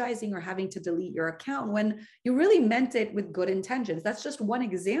apologizing or having to delete your account when you really meant it with good intentions. That's just one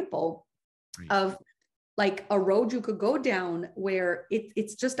example of like a road you could go down where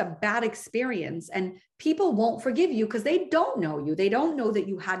it's just a bad experience, and people won't forgive you because they don't know you. They don't know that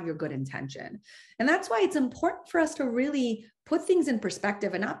you had your good intention. And that's why it's important for us to really put things in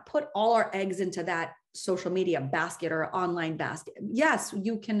perspective and not put all our eggs into that social media basket or online basket. Yes,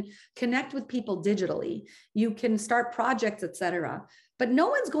 you can connect with people digitally, you can start projects, etc. But no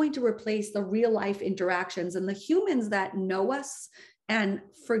one's going to replace the real life interactions and the humans that know us and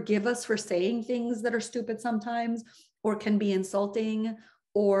forgive us for saying things that are stupid sometimes or can be insulting,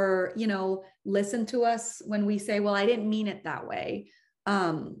 or, listen to us when we say, well, I didn't mean it that way.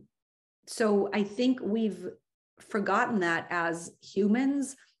 So I think we've forgotten that as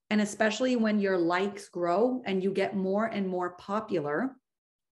humans, and especially when your likes grow and you get more and more popular,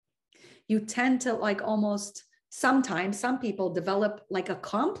 you tend to like almost sometimes some people develop like a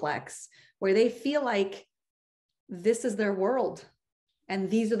complex where they feel like this is their world and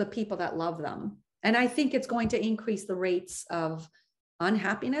these are the people that love them. And I think it's going to increase the rates of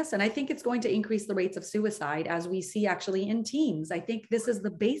unhappiness. And I think it's going to increase the rates of suicide, as we see actually in teens. I think this is the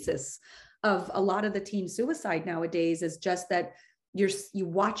basis of a lot of the teen suicide nowadays, is just that you're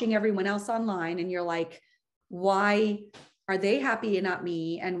watching everyone else online and you're like, why are they happy and not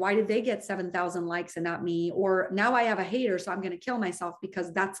me? And why did they get 7,000 likes and not me? Or now I have a hater, so I'm going to kill myself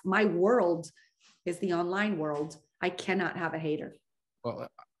because that's my world, is the online world. I cannot have a hater. Well,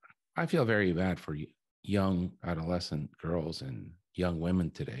 I feel very bad for young adolescent girls and young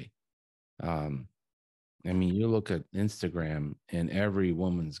women today. I mean, you look at Instagram and every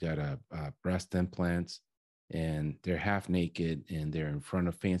woman's got a breast implants, and they're half naked and they're in front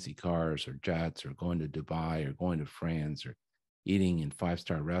of fancy cars or jets or going to Dubai or going to France or eating in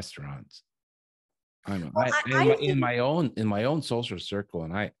 5-star restaurants. In my own social circle,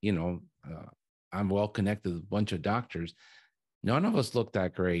 and I'm well connected with a bunch of doctors. None of us look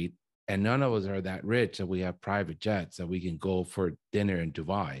that great, and none of us are that rich that we have private jets that we can go for dinner in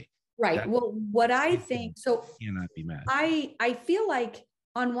Dubai. Right. Well, what I think, so cannot be mad. I feel like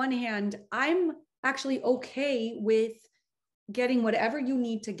on one hand, I'm actually okay with getting whatever you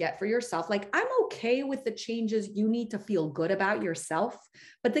need to get for yourself. Like, I'm okay with the changes you need to feel good about yourself.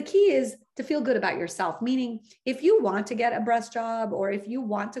 But the key is to feel good about yourself, meaning if you want to get a breast job or if you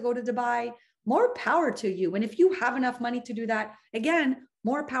want to go to Dubai, more power to you. And if you have enough money to do that, again,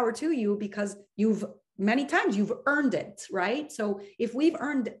 more power to you, because many times you've earned it, right? So if we've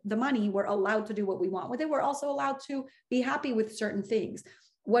earned the money, we're allowed to do what we want with it. We're also allowed to be happy with certain things.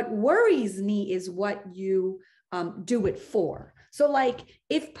 What worries me is what you do it for. So like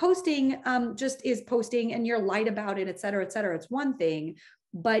if posting just is posting and you're light about it, et cetera, it's one thing.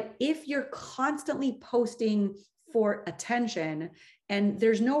 But if you're constantly posting for attention and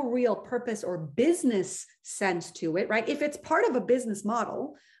there's no real purpose or business sense to it, right? If it's part of a business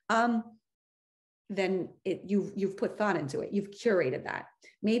model, then you've put thought into it. You've curated that.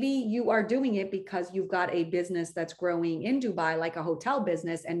 Maybe you are doing it because you've got a business that's growing in Dubai, like a hotel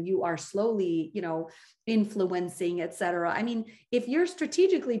business, and you are slowly, influencing, et cetera. I mean, if you're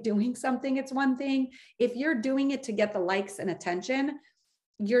strategically doing something, it's one thing. If you're doing it to get the likes and attention,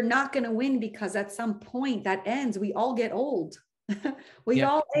 you're not going to win, because at some point that ends. We all get old. We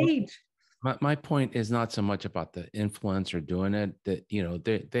all age. My point is not so much about the influencer doing it,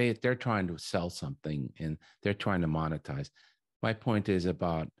 that they're trying to sell something and they're trying to monetize. My point is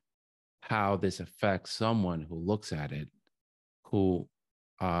about how this affects someone who looks at it, who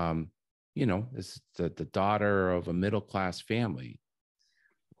is the daughter of a middle-class family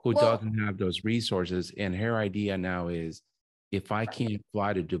who doesn't have those resources. And her idea now is, if I can't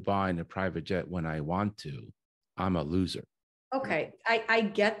fly to Dubai in a private jet when I want to, I'm a loser. Okay, I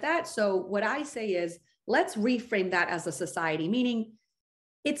get that. So what I say is, let's reframe that as a society, meaning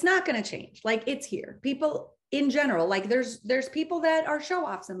it's not going to change. Like, it's here. People in general, like there's people that are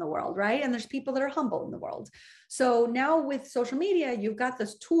show-offs in the world, right? And there's people that are humble in the world. So now with social media, you've got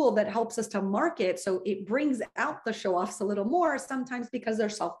this tool that helps us to market. So it brings out the show-offs a little more, sometimes because they're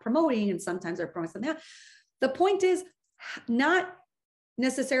self-promoting and sometimes they're promoting something else. The point is not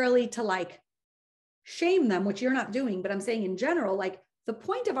necessarily to like shame them, which you're not doing, but I'm saying in general, like the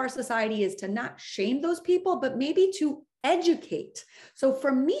point of our society is to not shame those people, but maybe to educate. So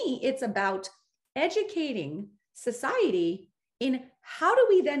for me, it's about educating society in how do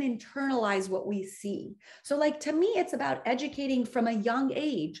we then internalize what we see. So like, to me, it's about educating from a young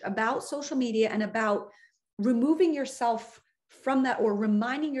age about social media and about removing yourself from that, or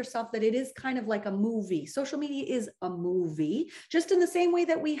reminding yourself that it is kind of like a movie. Social media is a movie, just in the same way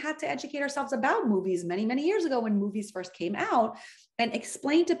that we had to educate ourselves about movies many, many years ago when movies first came out, and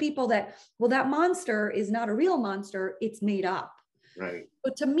explain to people that, well, that monster is not a real monster, it's made up. Right.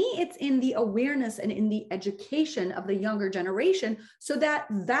 But to me, it's in the awareness and in the education of the younger generation, so that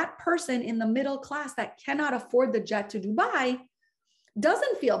that person in the middle class that cannot afford the jet to Dubai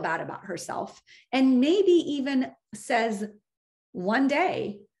doesn't feel bad about herself, and maybe even says, one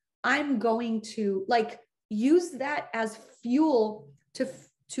day I'm going to like use that as fuel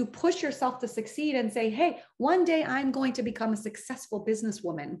to push yourself to succeed, and say, hey, one day I'm going to become a successful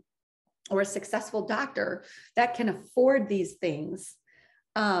businesswoman or a successful doctor that can afford these things,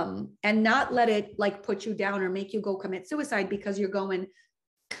 and not let it like put you down or make you go commit suicide because you're going,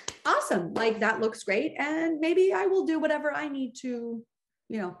 awesome, like that looks great, and maybe I will do whatever I need to,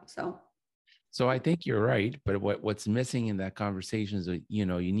 So I think you're right, but what's missing in that conversation is that, you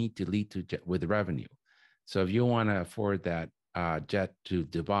need to lead with revenue. So if you want to afford that jet to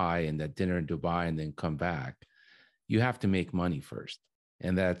Dubai and that dinner in Dubai and then come back, you have to make money first.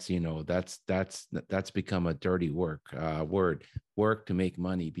 And that's become a dirty word. Work to make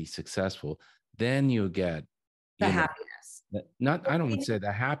money, be successful. Then you get the happiness. I don't want to say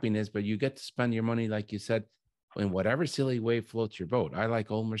the happiness, but you get to spend your money, like you said, in whatever silly way floats your boat. I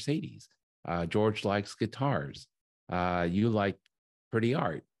like old Mercedes. George likes guitars. You like pretty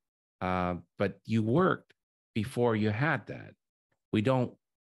art. But you worked before you had that. We don't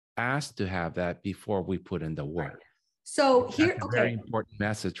ask to have that before we put in the work. Right. So here, that's a very important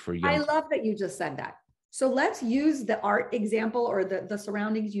message for you. I love that you just said that. So let's use the art example, or the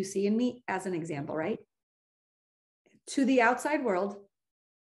surroundings you see in me, as an example, right? To the outside world,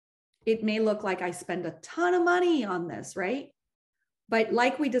 it may look like I spend a ton of money on this, right? But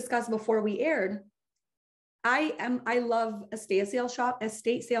like we discussed before we aired, I love estate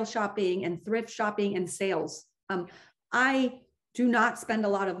sale shopping and thrift shopping and sales. I do not spend a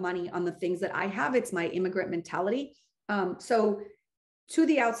lot of money on the things that I have. It's my immigrant mentality. So to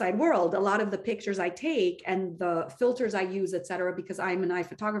the outside world, a lot of the pictures I take and the filters I use, et cetera, because I'm an eye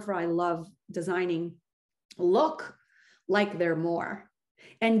photographer, I love designing, look like they're more,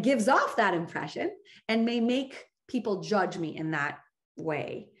 and gives off that impression and may make people judge me in that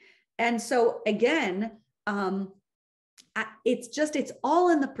way. And so again, it's all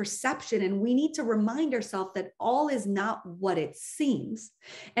in the perception, and we need to remind ourselves that all is not what it seems.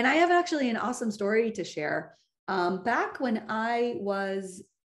 And I have actually an awesome story to share. Back when I was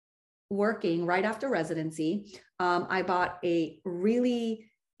working right after residency, I bought a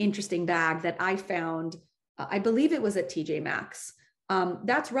really interesting bag that I found, I believe it was at TJ Maxx.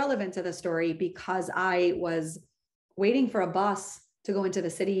 That's relevant to the story because I was waiting for a bus to go into the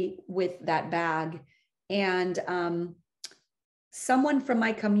city with that bag. And someone from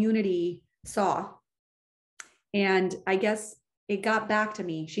my community saw, and I guess it got back to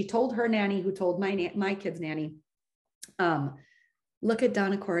me. She told her nanny, who told my kid's nanny, look at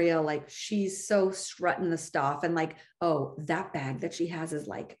Donna Corriel, like she's so strutting the stuff. And like, oh, that bag that she has is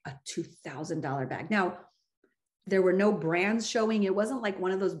like a $2,000 bag. Now, there were no brands showing. It wasn't like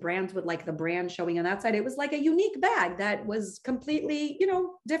one of those brands with like the brand showing on that side. It was like a unique bag that was completely,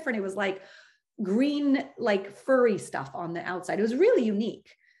 different. It was like green, like furry stuff on the outside. It was really unique.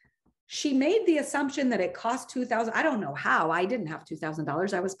 She made the assumption that it cost $2,000. I don't know how. I didn't have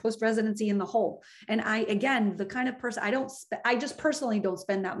 $2,000. I was post-residency in the hole. And again, the kind of person, I just personally don't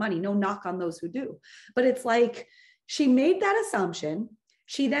spend that money. No knock on those who do. But it's like, she made that assumption.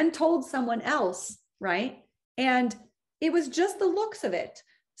 She then told someone else, right? And it was just the looks of it.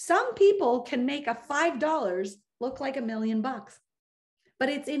 Some people can make a $5 look like $1 million, but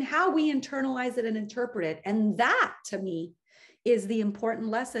it's in how we internalize it and interpret it. And that, to me, is the important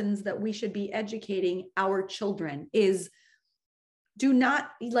lessons that we should be educating our children, is do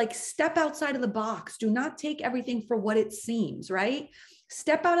not step outside of the box. Do not take everything for what it seems, right?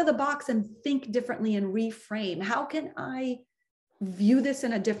 Step out of the box and think differently and reframe. How can I view this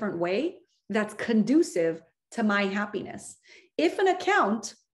in a different way that's conducive to my happiness? If an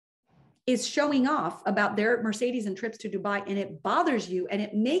account is showing off about their Mercedes and trips to Dubai and it bothers you and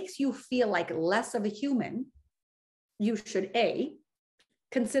it makes you feel like less of a human, you should A,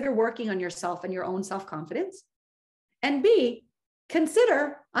 consider working on yourself and your own self-confidence, and B,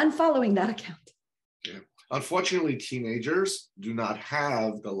 consider unfollowing that account. Yeah. Unfortunately, teenagers do not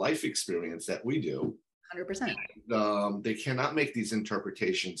have the life experience that we do. 100%. And, they cannot make these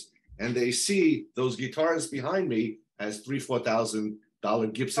interpretations. And they see those guitars behind me as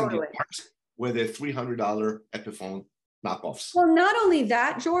 $3,000-$4,000 Gibson guitars, where they're $300 Epiphone knockoffs. Well, not only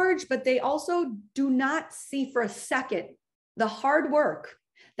that, George, but they also do not see for a second the hard work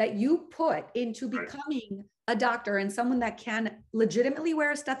that you put into Right. becoming a doctor and someone that can legitimately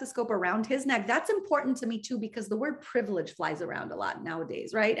wear a stethoscope around his neck, that's important to me too, because the word privilege flies around a lot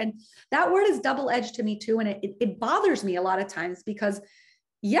nowadays, right? And that word is double-edged to me too. And it bothers me a lot of times because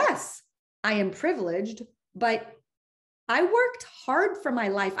yes, I am privileged, but I worked hard for my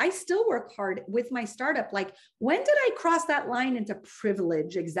life. I still work hard with my startup. Like, when did I cross that line into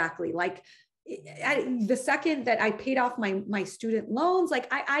privilege exactly? Like, the second that I paid off my student loans, like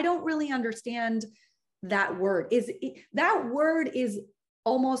I don't really understand that word. That word is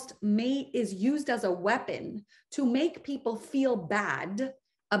almost is used as a weapon to make people feel bad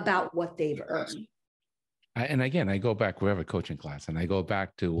about what they've earned. And again, I go back, we have a coaching class, and I go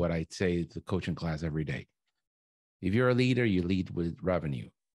back to what I say to the coaching class every day. If you're a leader, you lead with revenue.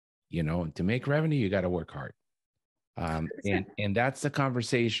 You know, and to make revenue, you got to work hard. And that's the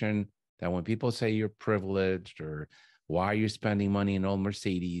conversation that when people say you're privileged, or why are you spending money on old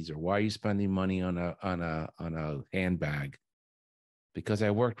Mercedes, or why are you spending money on a handbag? Because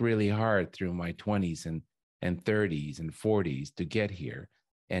I worked really hard through my 20s and 30s and 40s to get here.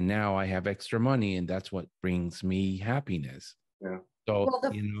 And now I have extra money, and that's what brings me happiness. Yeah. So,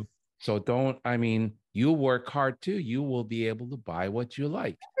 Well, so don't, I mean, you work hard too. You will be able to buy what you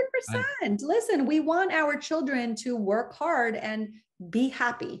like. 100%. Listen, we want our children to work hard and be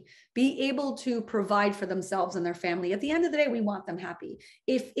happy, be able to provide for themselves and their family. At the end of the day, we want them happy.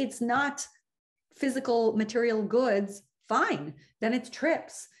 If it's not physical material goods, fine, then it's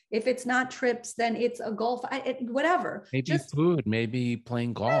trips. If it's not trips, then it's a golf, whatever. Maybe just food, maybe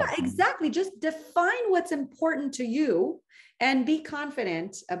playing golf. Yeah, exactly. Just define what's important to you and be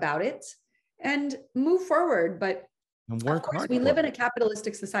confident about it and move forward. But And of work course, hard we for live in it. a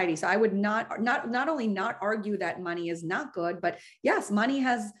capitalistic society. So I would not only not argue that money is not good, but yes, money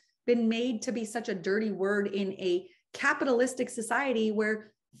has been made to be such a dirty word in a capitalistic society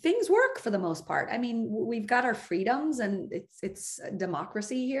where things work for the most part. I mean, we've got our freedoms and it's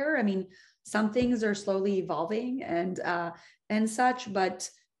democracy here. I mean, some things are slowly evolving and such, but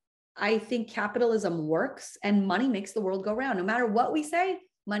I think capitalism works and money makes the world go round. No matter what we say,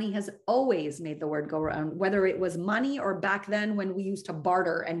 money has always made the world go round, whether it was money or back then when we used to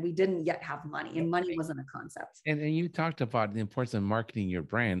barter and we didn't yet have money and money wasn't a concept. And you talked about the importance of marketing your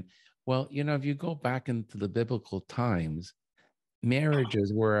brand. Well, if you go back into the biblical times,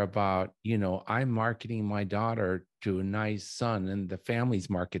 marriages were about, I'm marketing my daughter to a nice son, and the families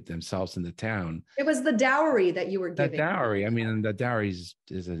market themselves in the town. It was the dowry that you were The giving. dowry. I mean, the dowry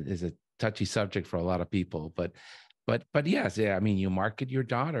is a touchy subject for a lot of people, but yes, yeah. I mean, you market your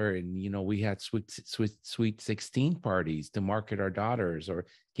daughter, and we had sweet 16 parties to market our daughters, or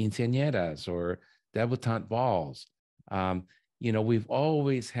quinceañeras, or debutante balls. We've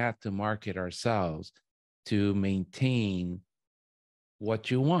always had to market ourselves to maintain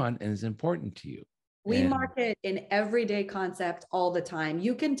what you want and is important to you. We market an everyday concept all the time.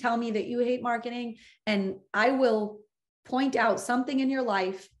 You can tell me that you hate marketing, and I will point out something in your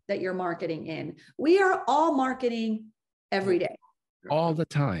life that you're marketing in. We are all marketing every day, all the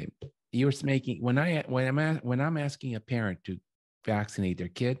time. You're making when I'm asking a parent to vaccinate their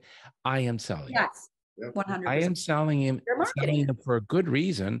kid, I am selling. Yes, 100%. I am selling him for a good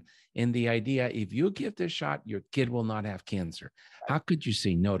reason. In the idea, if you give this shot, your kid will not have cancer. How could you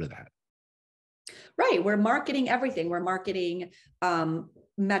say no to that? Right. We're marketing everything. We're marketing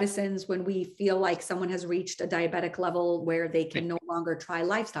medicines when we feel like someone has reached a diabetic level where they can no longer try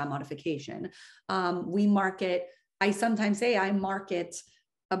lifestyle modification. We market, I sometimes say I market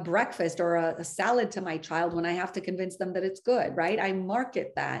a breakfast or a salad to my child when I have to convince them that it's good, right? I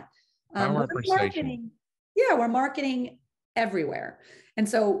market that. We're marketing everywhere. And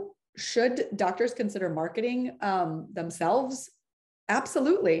so should doctors consider marketing themselves?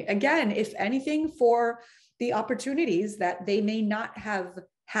 Absolutely. Again, if anything, for the opportunities that they may not have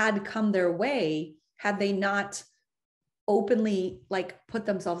had come their way had they not openly put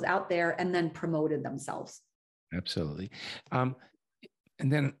themselves out there and then promoted themselves. Absolutely. And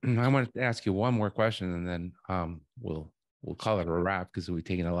then I wanted to ask you one more question, and then we'll call it a wrap because we've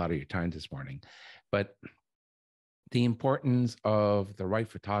taken a lot of your time this morning. But the importance of the right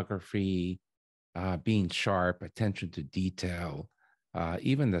photography, being sharp, attention to detail,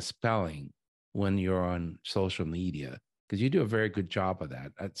 even the spelling when you're on social media, because you do a very good job of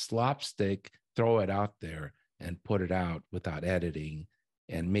that. At slapstick, throw it out there and put it out without editing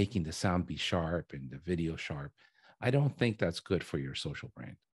and making the sound be sharp and the video sharp. I don't think that's good for your social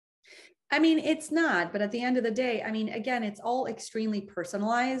brand. I mean, it's not, but at the end of the day, I mean, again, it's all extremely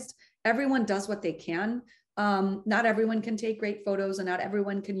personalized. Everyone does what they can. Not everyone can take great photos, and not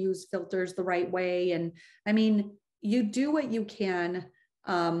everyone can use filters the right way. And I mean, you do what you can.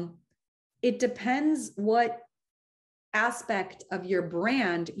 It depends what aspect of your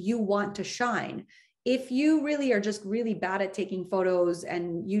brand you want to shine. If you really are just really bad at taking photos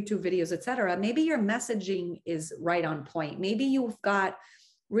and YouTube videos, et cetera, maybe your messaging is right on point. Maybe you've got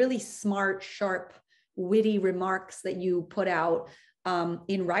really smart, sharp, witty remarks that you put out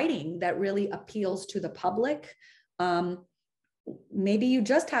in writing that really appeals to the public. Maybe you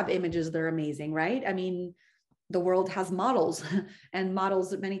just have images that are amazing, right? I mean, the world has models and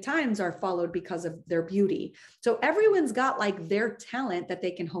models many times are followed because of their beauty. So everyone's got like their talent that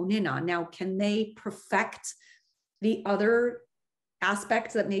they can hone in on. Now, can they perfect the other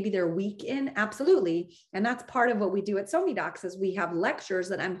aspects that maybe they're weak in? Absolutely. And that's part of what we do at SoMeDocs is we have lectures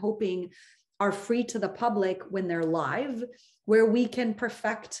that I'm hoping are free to the public when they're live, where we can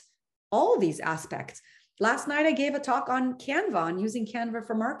perfect all these aspects. Last night, I gave a talk on Canva, on using Canva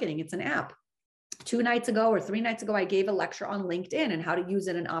for marketing. It's an app. 2 nights ago or 3 nights ago, I gave a lecture on LinkedIn and how to use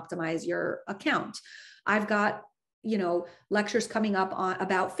it and optimize your account. I've got, lectures coming up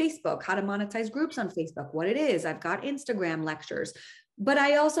about Facebook, how to monetize groups on Facebook, what it is. I've got Instagram lectures, but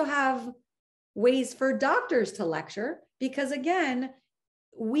I also have ways for doctors to lecture because again,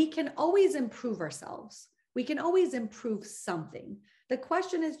 we can always improve ourselves. We can always improve something. The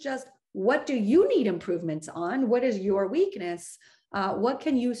question is just, what do you need improvements on? What is your weakness? What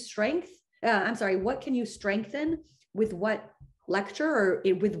can you what can you strengthen with what lecture or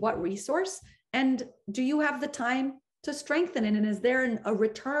with what resource? And do you have the time to strengthen it? And is there a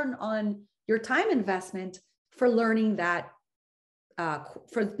return on your time investment for learning that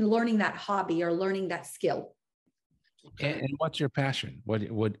hobby or learning that skill? And what's your passion? What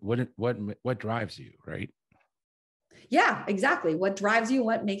drives you, right? Yeah, exactly. What drives you?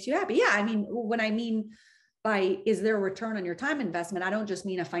 What makes you happy? Yeah, I mean, when I mean by is there a return on your time investment, I don't just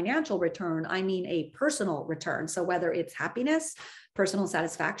mean a financial return, I mean a personal return. So whether it's happiness, personal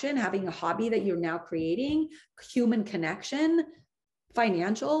satisfaction, having a hobby that you're now creating, human connection,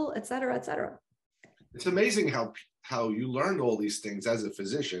 financial, et cetera, et cetera. It's amazing how you learned all these things as a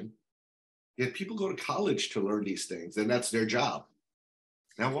physician, yet people go to college to learn these things, and that's their job.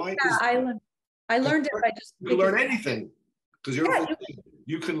 Now, why? Yeah, I learned it by just... You can learn anything because you're a physician.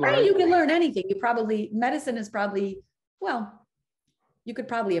 You can learn. Right, you can learn anything. Medicine is probably, you could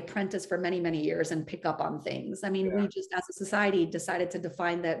probably apprentice for many, many years and pick up on things. I mean, we just as a society decided to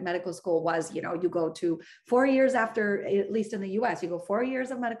define that medical school was, you go to 4 years after, at least in the US, you go 4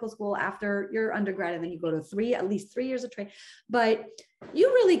 years of medical school after your undergrad, and then you go to at least 3 years of training. But you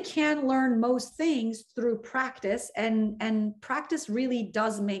really can learn most things through practice, and practice really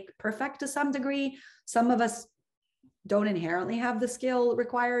does make perfect to some degree. Some of us don't inherently have the skill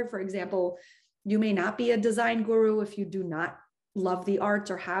required. For example, you may not be a design guru if you do not love the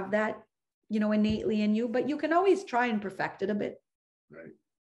arts or have that, innately in you, but you can always try and perfect it a bit. Right.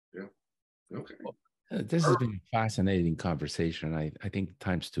 Yeah. Okay. Well, this has been a fascinating conversation. I think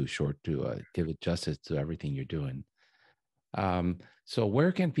time's too short to give it justice to everything you're doing. So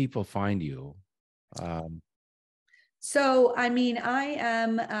where can people find you? So, I mean, I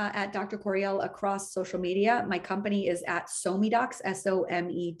am at Dr. Corriel across social media. My company is at SoMeDocs,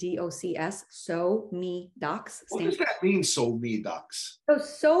 SoMeDocs, SoMeDocs. What does that mean, SoMeDocs? So,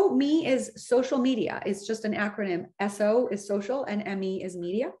 SoMe is social media. It's just an acronym. SO is social and ME is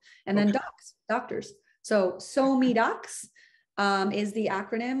media. And then docs, doctors. So, SoMeDocs is the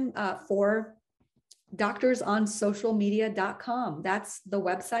acronym for doctorsonsocialmedia.com. That's the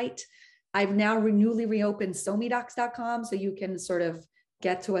website. I've now newly reopened SoMeDocs.com, so you can sort of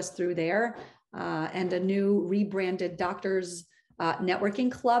get to us through there, and a new rebranded Doctors Networking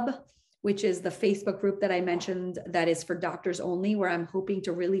Club, which is the Facebook group that I mentioned that is for doctors only, where I'm hoping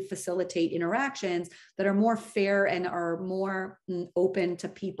to really facilitate interactions that are more fair and are more open to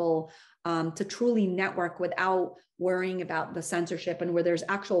people to truly network without worrying about the censorship, and where there's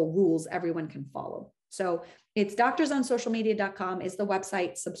actual rules everyone can follow. So it's doctorsonsocialmedia.com is the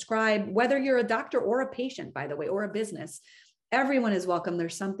website. Subscribe, whether you're a doctor or a patient, by the way, or a business. Everyone is welcome.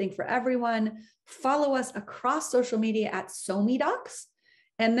 There's something for everyone. Follow us across social media at SoMeDocs.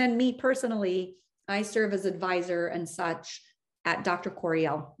 And then me personally, I serve as advisor and such at Dr.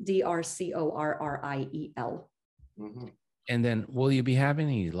 Corriel, DrCorriel. Mm-hmm. And then will you be having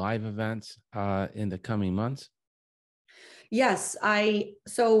any live events in the coming months? Yes, I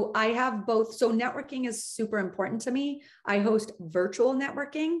have both. So networking is super important to me. I host virtual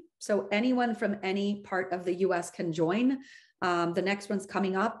networking. So anyone from any part of the US can join. The next one's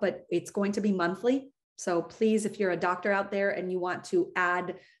coming up, but it's going to be monthly. So please, if you're a doctor out there and you want to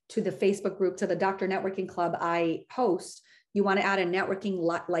add to the Facebook group, to the Doctor Networking Club I host, you want to add a networking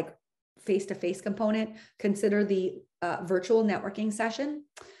like face-to-face component, consider the virtual networking session.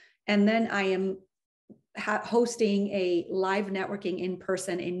 And then I am hosting a live networking in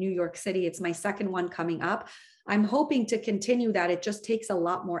person in New York City. It's my second one coming up. I'm hoping to continue that. It just takes a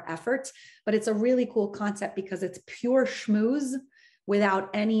lot more effort, but it's a really cool concept because it's pure schmooze without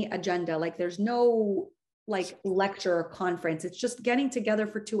any agenda. Like there's no like lecture or conference. It's just getting together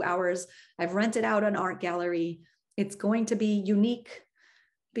for 2 hours. I've rented out an art gallery. It's going to be unique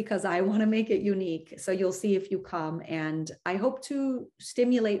because I want to make it unique. So you'll see if you come, and I hope to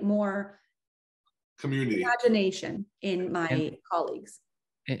stimulate more community imagination in my colleagues.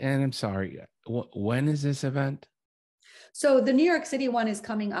 And I'm sorry, when is this event? So the New York City one is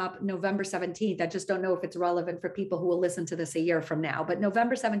coming up November 17th. I just don't know if it's relevant for people who will listen to this a year from now, but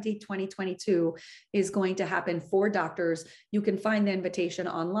November 17th, 2022 is going to happen for doctors. You can find the invitation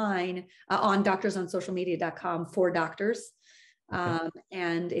online on doctorsonsocialmedia.com for doctors.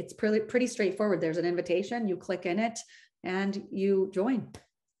 And it's pretty straightforward. There's an invitation, you click in it and you join.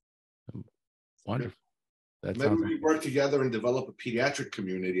 Wonderful. Maybe we work together and develop a pediatric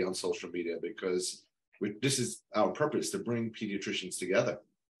community on social media, because this is our purpose, to bring pediatricians together.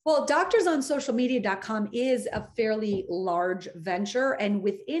 Well, doctorsonsocialmedia.com is a fairly large venture, and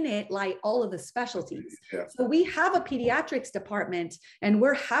within it lie all of the specialties. Yeah. So we have a pediatrics department, and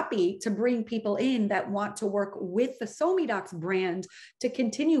we're happy to bring people in that want to work with the SoMeDocs brand to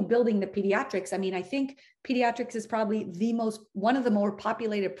continue building the pediatrics. I mean, I think pediatrics is probably one of the more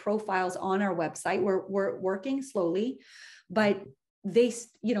populated profiles on our website. We're working slowly, but they,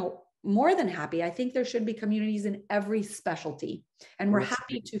 more than happy. I think there should be communities in every specialty, and we're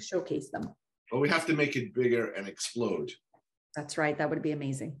happy to showcase them. But we have to make it bigger and explode. That's right. That would be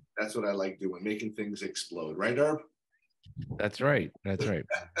amazing. That's what I like doing, making things explode. Right, Herb? That's right. That's right.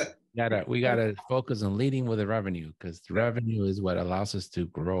 We gotta focus on leading with the revenue, because the revenue is what allows us to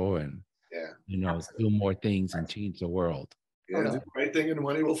grow and do more things and change the world. Yeah, do the right thing and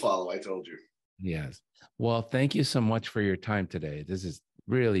money will follow. I told you. Yes. Well, thank you so much for your time today. This is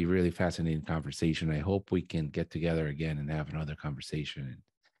really, really fascinating conversation. I hope we can get together again and have another conversation and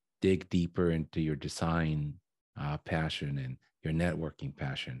dig deeper into your design passion and your networking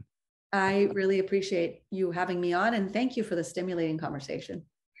passion. I really appreciate you having me on, and thank you for the stimulating conversation.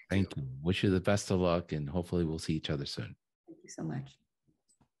 Thank you. Wish you the best of luck, and hopefully we'll see each other soon. Thank you so much.